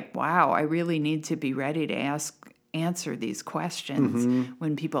was like, wow, I really need to be ready to answer these questions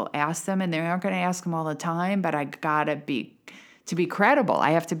when people ask them, and they're not going to ask them all the time, but I gotta to be credible.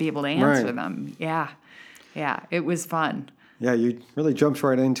 I have to be able to answer them. Yeah. It was fun. Yeah, you really jumped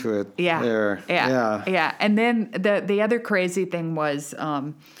right into it. Yeah. And then the other crazy thing was,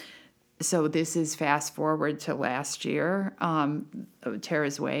 so this is fast forward to last year.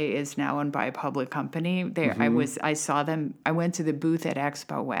 Tara's Way is now owned by a public company. I saw them. I went to the booth at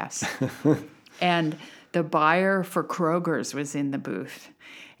Expo West, and the buyer for Kroger's was in the booth.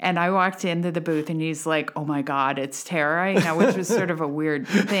 And I walked into the booth, and he's like, "Oh my God, it's Tara," which was sort of a weird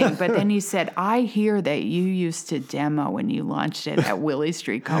thing. But then he said, "I hear that you used to demo when you launched it at Willie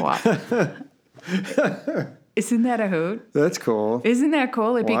Street Co-op." Isn't that a hoot? That's cool. Isn't that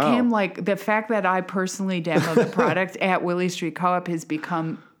cool? It became like the fact that I personally demoed the product at Willie Street Co-op has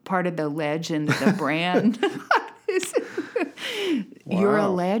become part of the legend, the brand. You're a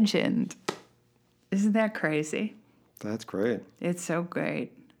legend. Isn't that crazy? That's great. It's so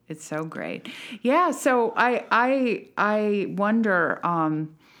great. It's so great. Yeah. So I wonder.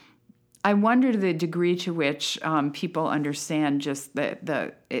 I wonder the degree to which people understand just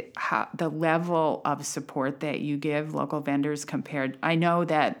the level of support that you give local vendors compared. I know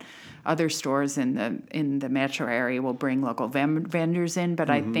that other stores in the metro area will bring local vendors in, but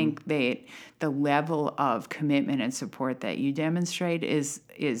I think the level of commitment and support that you demonstrate is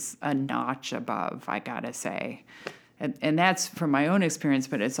a notch above, I gotta say, and that's from my own experience,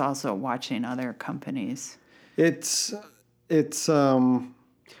 but it's also watching other companies. It's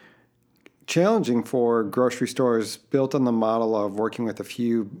challenging for grocery stores built on the model of working with a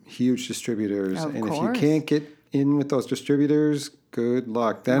few huge distributors. If you can't get in with those distributors, good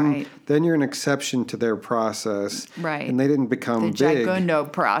luck. Then you're an exception to their process. Right. And they didn't become big. The Jagundo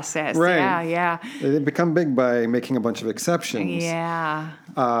process. Right. Yeah. They didn't become big by making a bunch of exceptions. Yeah.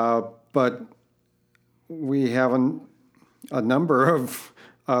 But we have a number of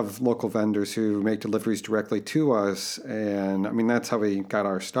local vendors who make deliveries directly to us. And I mean, that's how we got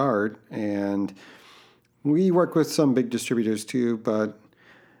our start. And we work with some big distributors too, but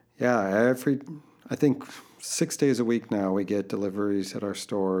yeah, I think 6 days a week now we get deliveries at our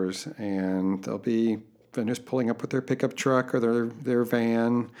stores, and there'll be vendors pulling up with their pickup truck or their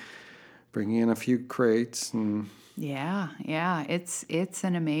van, bringing in a few crates. And yeah, it's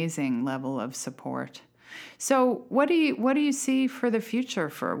an amazing level of support. So what do you see for the future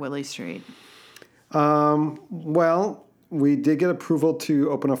for Willie Street? Well, we did get approval to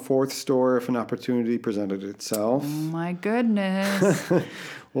open a fourth store if an opportunity presented itself. Oh my goodness.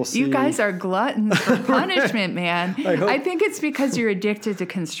 We'll see. You guys are gluttons for punishment, man. I think it's because you're addicted to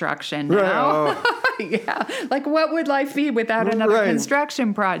construction now. Right. Oh. Yeah. Like, what would life be without another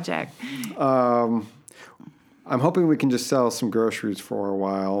construction project? I'm hoping we can just sell some groceries for a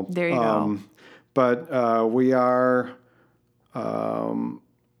while. There you go. But we are...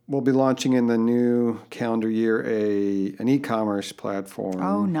 we'll be launching in the new calendar year an e-commerce platform.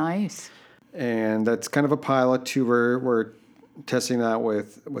 Oh, nice. And that's kind of a pilot too. We're testing that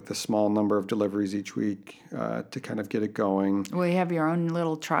with a small number of deliveries each week to kind of get it going. Will you have your own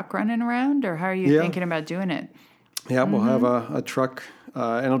little truck running around, or how are you thinking about doing it? Yeah, we'll have a truck,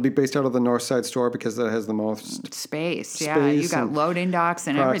 and it'll be based out of the North Side store because that has the most space. Yeah, you got loading docks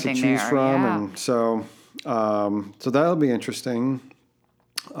and everything to choose there. From, yeah. And so that'll be interesting.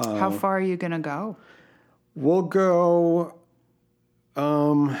 How far are you going to go? We'll go,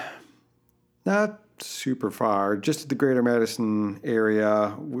 not super far, just the greater Madison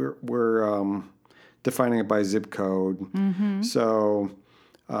area. We're defining it by zip code. Mm-hmm. So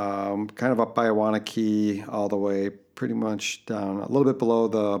kind of up by Wanakee all the way pretty much down a little bit below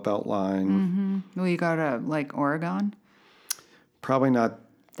the belt line. Mm-hmm. Will you go to like Oregon? Probably not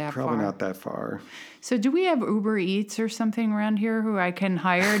that far. So do we have Uber Eats or something around here who I can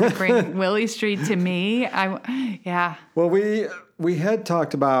hire to bring Willie Street to me? Yeah. Well, we had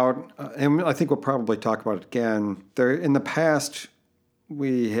talked about, and I think we'll probably talk about it again. There in the past,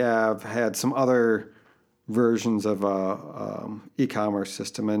 we have had some other versions of e-commerce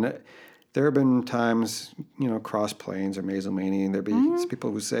system, and there have been times, Cross Plains or Mazomania, and there'd be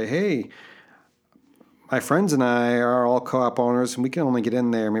people who say, "Hey, my friends and I are all co-op owners, and we can only get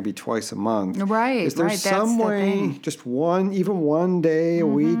in there maybe twice a month. Right, Is there some way, just one day a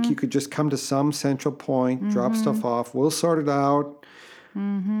week, you could just come to some central point, drop stuff off, we'll sort it out."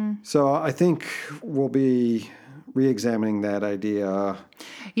 So I think we'll be re-examining that idea.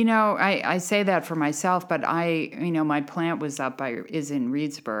 I say that for myself, but my plant is in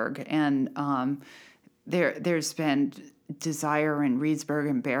Reedsburg, and there's been desire in Reedsburg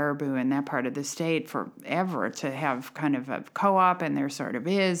and Baraboo and that part of the state forever to have kind of a co-op, and there sort of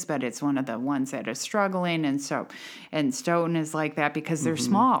is, but it's one of the ones that is struggling, and Stoughton is like that because they're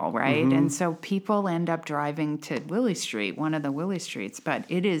small, right? And so people end up driving to Willie Street, one of the Willie Streets, but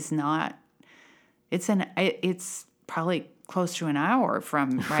it is not. It's probably close to an hour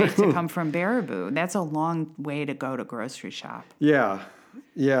to come from Baraboo. That's a long way to go to grocery shop.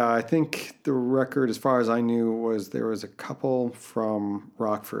 Yeah, I think the record, as far as I knew, was there was a couple from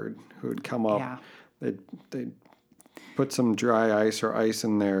Rockford who had come up. Yeah. They'd put some dry ice or ice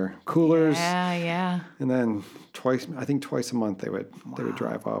in their coolers. Yeah. And then twice a month they would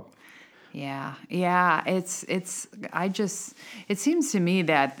drive up. Yeah. It seems to me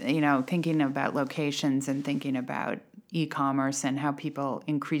that, thinking about locations and thinking about e-commerce and how people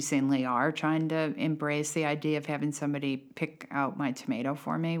increasingly are trying to embrace the idea of having somebody pick out my tomato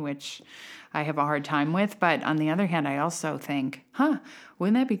for me, which I have a hard time with. But on the other hand, I also think,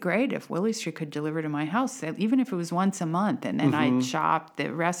 wouldn't that be great if Willie Street could deliver to my house, even if it was once a month, and then I'd shop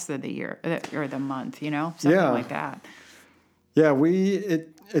the rest of the year or the month, something like that. Yeah,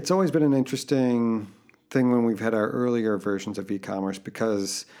 it's always been an interesting thing when we've had our earlier versions of e-commerce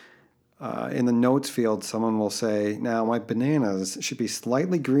because in the notes field, someone will say, "Now my bananas should be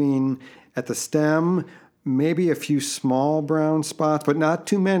slightly green at the stem, maybe a few small brown spots, but not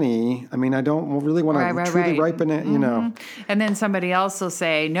too many. I mean, I don't really want to truly ripe banana, And then somebody else will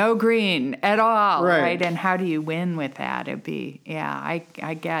say, "No green at all," right? And how do you win with that? It'd be, I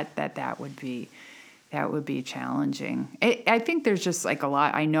get that would be challenging. I think there's just like a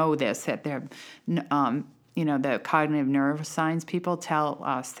lot. I know this that there. The cognitive neuroscience people tell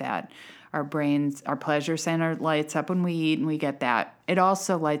us that our pleasure center lights up when we eat, and we get that. It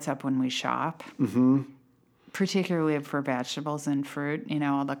also lights up when we shop, particularly for vegetables and fruit,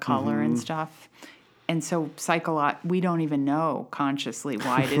 all the color and stuff. And so we don't even know consciously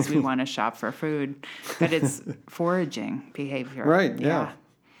why it is we want to shop for food, but it's foraging behavior. Right, yeah.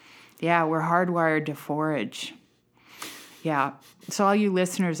 Yeah, we're hardwired to forage. Yeah. So all you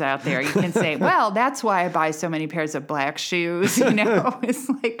listeners out there, you can say, well, that's why I buy so many pairs of black shoes, It's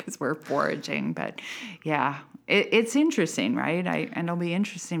like because we're foraging. But, yeah, it's interesting, right? And it'll be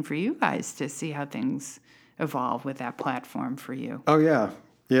interesting for you guys to see how things evolve with that platform for you. Oh, yeah.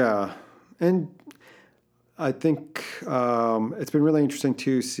 And I think it's been really interesting,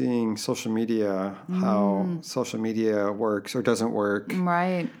 too, seeing social media, how social media works or doesn't work.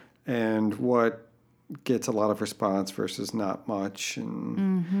 Right. And what gets a lot of response versus not much,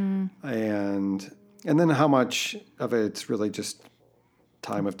 and And then how much of it's really just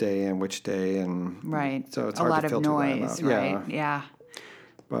time of day and which day, and Right. so it's A hard lot to of filter noise, that out. right? Yeah.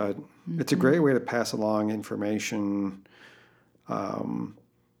 But it's a great way to pass along information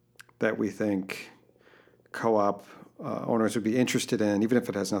that we think co-op owners would be interested in, even if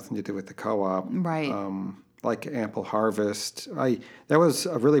it has nothing to do with the co-op. Right. Like Ample Harvest. That was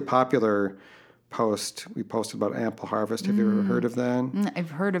a really popular post we posted about Ample Harvest. Have you ever heard of that?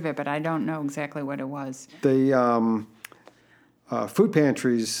 I've heard of it, but I don't know exactly what it was. They food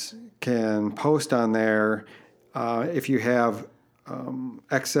pantries can post on there if you have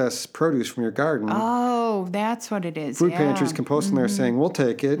excess produce from your garden. Oh, that's what it is. Food yeah. pantries can post in there saying, we'll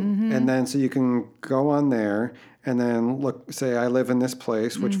take it. And then so you can go on there and then look, say, I live in this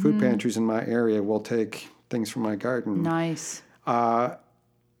place, which food pantries in my area will take things from my garden. Nice.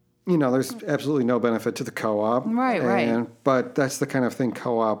 There's absolutely no benefit to the co-op. Right. But that's the kind of thing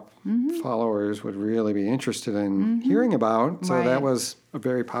co-op followers would really be interested in hearing about. So that was a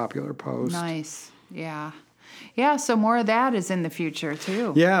very popular post. Nice. Yeah. Yeah, so more of that is in the future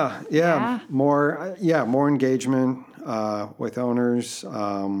too. Yeah. More engagement with owners.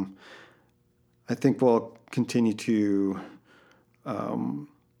 I think we'll continue to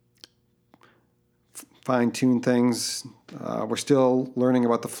fine-tune things. We're still learning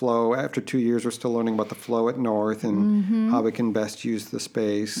about the flow. After 2 years, we're still learning about the flow at North and how we can best use the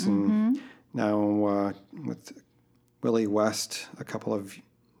space. And now with Willie West, a couple of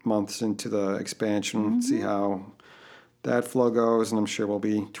months into the expansion, see how that flow goes, and I'm sure we'll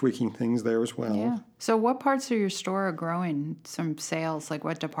be tweaking things there as well. Yeah. So what parts of your store are growing some sales? Like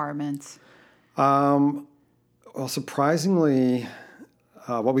what departments? Well, surprisingly,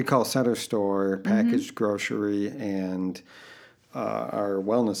 what we call center store, packaged grocery, and our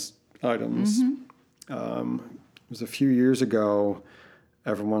wellness items. It was a few years ago,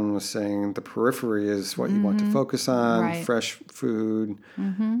 everyone was saying the periphery is what you want to focus on, fresh food.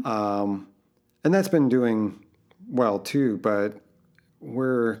 And that's been doing well too, but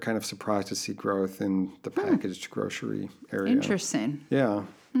we're kind of surprised to see growth in the packaged grocery area. Interesting. Yeah.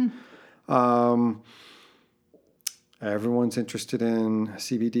 Everyone's interested in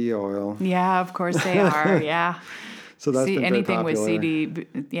CBD oil. Yeah, of course they are. Yeah. So that's been anything very with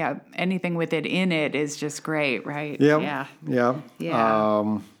popular. anything with it in it is just great, right? Yep.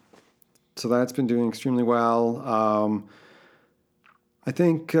 Yeah. So that's been doing extremely well. I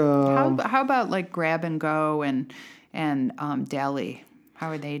think. How about like Grab and Go and Deli? How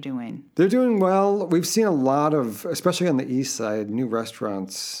are they doing? They're doing well. We've seen a lot of, especially on the east side, new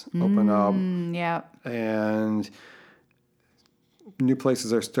restaurants open up. Yeah. And new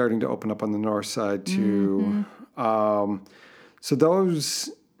places are starting to open up on the north side too. So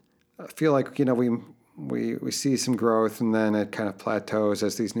those, I feel like, we see some growth, and then it kind of plateaus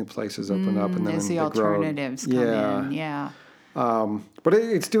as these new places open up, and then as the grow. alternatives come in. Yeah. But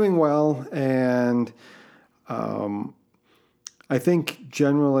it's doing well, and I think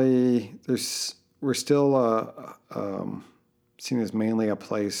generally we're still seen as mainly a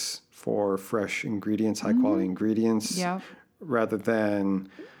place for fresh ingredients, high quality ingredients, rather than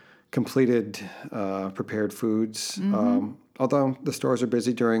completed prepared foods. Although the stores are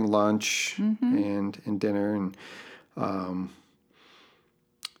busy during lunch and dinner, and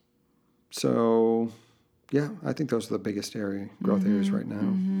so yeah, I think those are the biggest growth areas right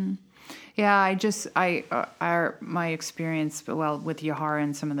now. Yeah, my experience, with Yahara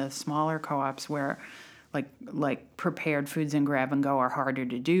and some of the smaller co-ops where like prepared foods and grab and go are harder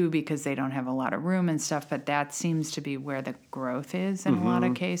to do because they don't have a lot of room and stuff, but that seems to be where the growth is in a lot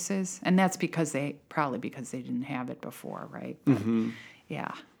of cases. And that's because they didn't have it before, right? But,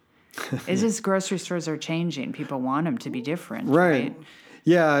 yeah. It's just grocery stores are changing. People want them to be different, right?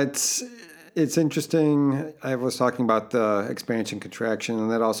 Yeah, it's interesting. I was talking about the expansion contraction,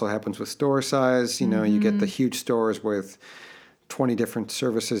 and that also happens with store size. You get the huge stores with 20 different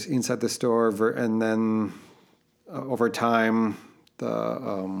services inside the store, and then over time,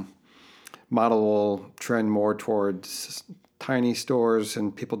 the model will trend more towards tiny stores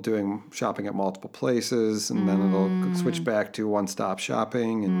and people doing shopping at multiple places, and then it'll switch back to one-stop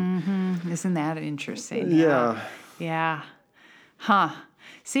shopping. And Isn't that interesting? Yeah. Huh.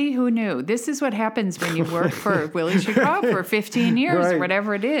 See, who knew? This is what happens when you work for Willie Street Co-op for 15 years or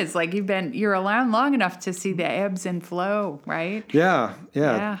whatever it is. Like you're around long enough to see the ebbs and flow, right? Yeah.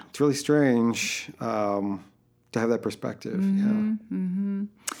 It's really strange to have that perspective.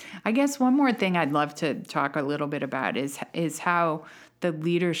 I guess one more thing I'd love to talk a little bit about is how the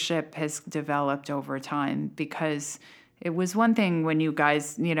leadership has developed over time, because it was one thing when you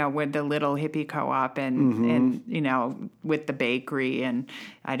guys, with the little hippie co-op and with the bakery and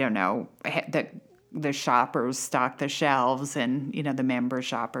I don't know, the shoppers stocked the shelves, and the member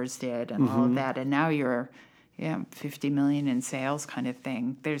shoppers did, and all of that. And now you're 50 million in sales kind of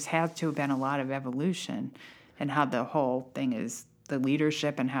thing. There's had to have been a lot of evolution in how the whole thing is, the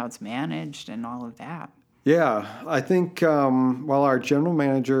leadership and how it's managed and all of that. Yeah, I think our general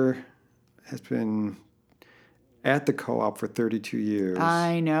manager has been at the co-op for 32 years.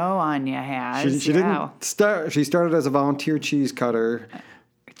 I know Anya has. She didn't start. She started as a volunteer cheese cutter.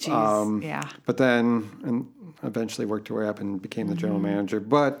 But then and eventually worked her way up and became the general manager.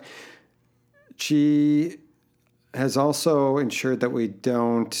 But she has also ensured that we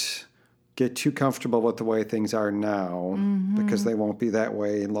don't get too comfortable with the way things are now, because they won't be that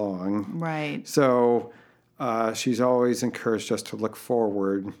way long. Right. So she's always encouraged us to look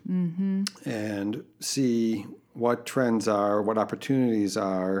forward and see what trends are, what opportunities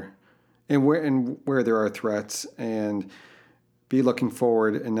are, and where there are threats, and be looking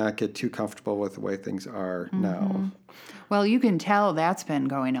forward and not get too comfortable with the way things are now. Well, you can tell that's been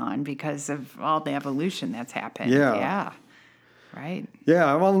going on because of all the evolution that's happened. Yeah. Right.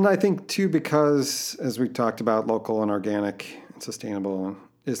 Yeah. Well, and I think, too, because, as we talked about, local and organic and sustainable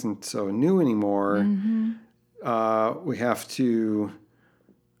isn't so new anymore, we have to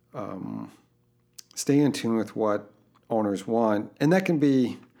stay in tune with what owners want. And that can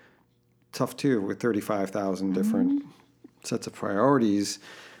be tough, too, with 35,000 different sets of priorities.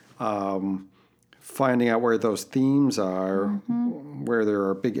 Finding out where those themes are, where there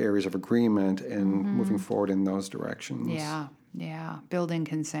are big areas of agreement, and moving forward in those directions. Yeah. Building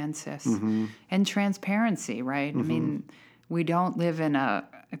consensus and transparency, right? I mean, we don't live in a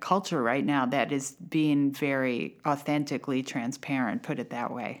culture right now that is being very authentically transparent, put it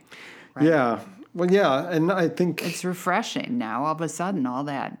that way. Right? Yeah. Well, yeah. And I think it's refreshing now, all of a sudden, all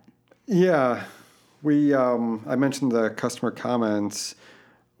that. Yeah. I mentioned the customer comments.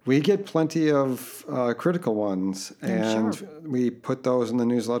 We get plenty of critical ones, and we put those in the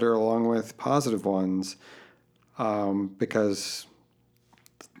newsletter along with positive ones, because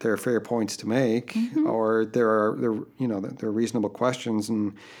there are fair points to make, or there are reasonable questions,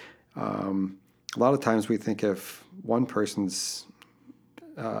 and a lot of times we think if one person's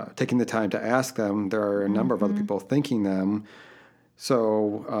taking the time to ask them, there are a number of other people thinking them.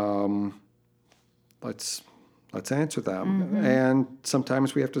 So let's answer them. And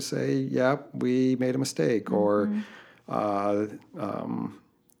sometimes we have to say, yeah, we made a mistake, or that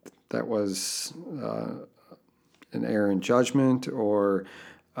was an error in judgment, or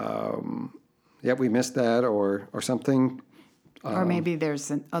we missed that, or something. Or maybe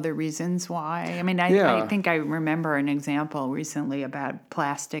there's other reasons why. I mean, I think I remember an example recently about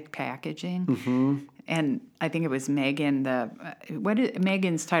plastic packaging. And I think it was Megan.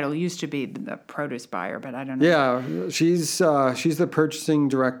 Megan's title used to be the produce buyer, but I don't know. Yeah, she's the purchasing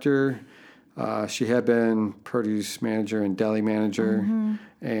director. She had been produce manager and deli manager,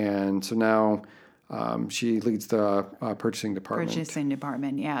 and so now she leads the purchasing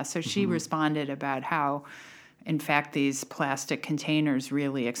department. Yeah. So she responded about how, in fact, these plastic containers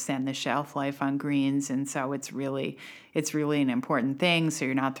really extend the shelf life on greens, and so it's really an important thing. So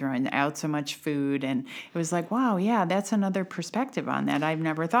you're not throwing out so much food, and it was like, wow, yeah, that's another perspective on that I've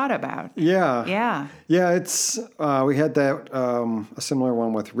never thought about. Yeah. It's we had that a similar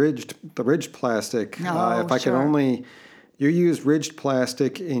one with the ridged plastic. You use ridged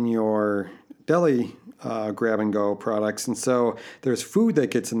plastic in your deli grab-and-go products. And so there's food that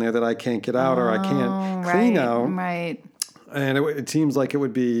gets in there that I can't get out or I can't clean out. Right. And it seems like it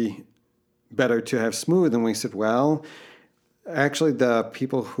would be better to have smooth. And we said, well, actually the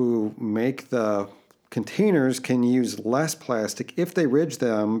people who make the containers can use less plastic if they ridge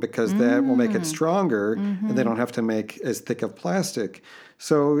them, because that will make it stronger, and they don't have to make as thick of plastic.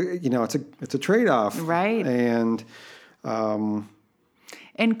 So, it's a trade-off. Right.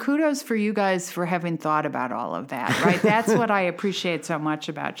 And kudos for you guys for having thought about all of that, right? That's what I appreciate so much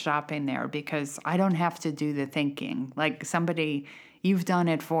about shopping there, because I don't have to do the thinking. Like you've done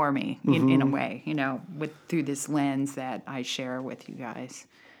it for me in a way, through this lens that I share with you guys.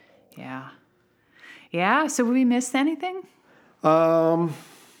 Yeah. Yeah, so we missed anything? Let's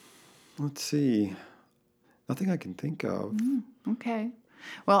see. Nothing I can think of. Okay.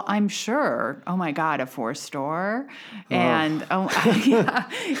 Well, I'm sure. Oh my God, a 4-store, and and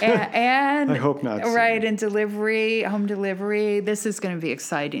I hope not. Right, and home delivery. This is going to be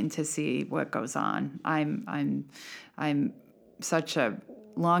exciting to see what goes on. I'm such a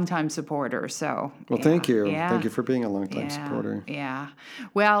longtime supporter. So, well, yeah, thank you. Yeah. Thank you for being a longtime supporter. Yeah.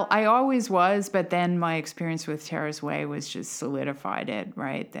 Well, I always was, but then my experience with Tara's Way was just solidified it,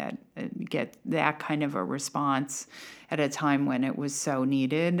 right? That get that kind of a response at a time when it was so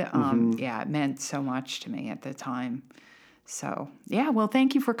needed. Yeah, it meant so much to me at the time. So, yeah, well,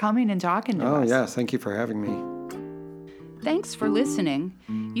 thank you for coming and talking to us. Oh, yes. Thank you for having me. Thanks for listening.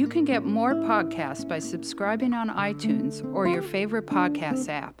 You can get more podcasts by subscribing on iTunes or your favorite podcast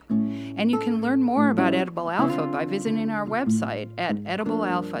app. And you can learn more about Edible Alpha by visiting our website at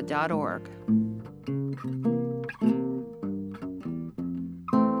ediblealpha.org.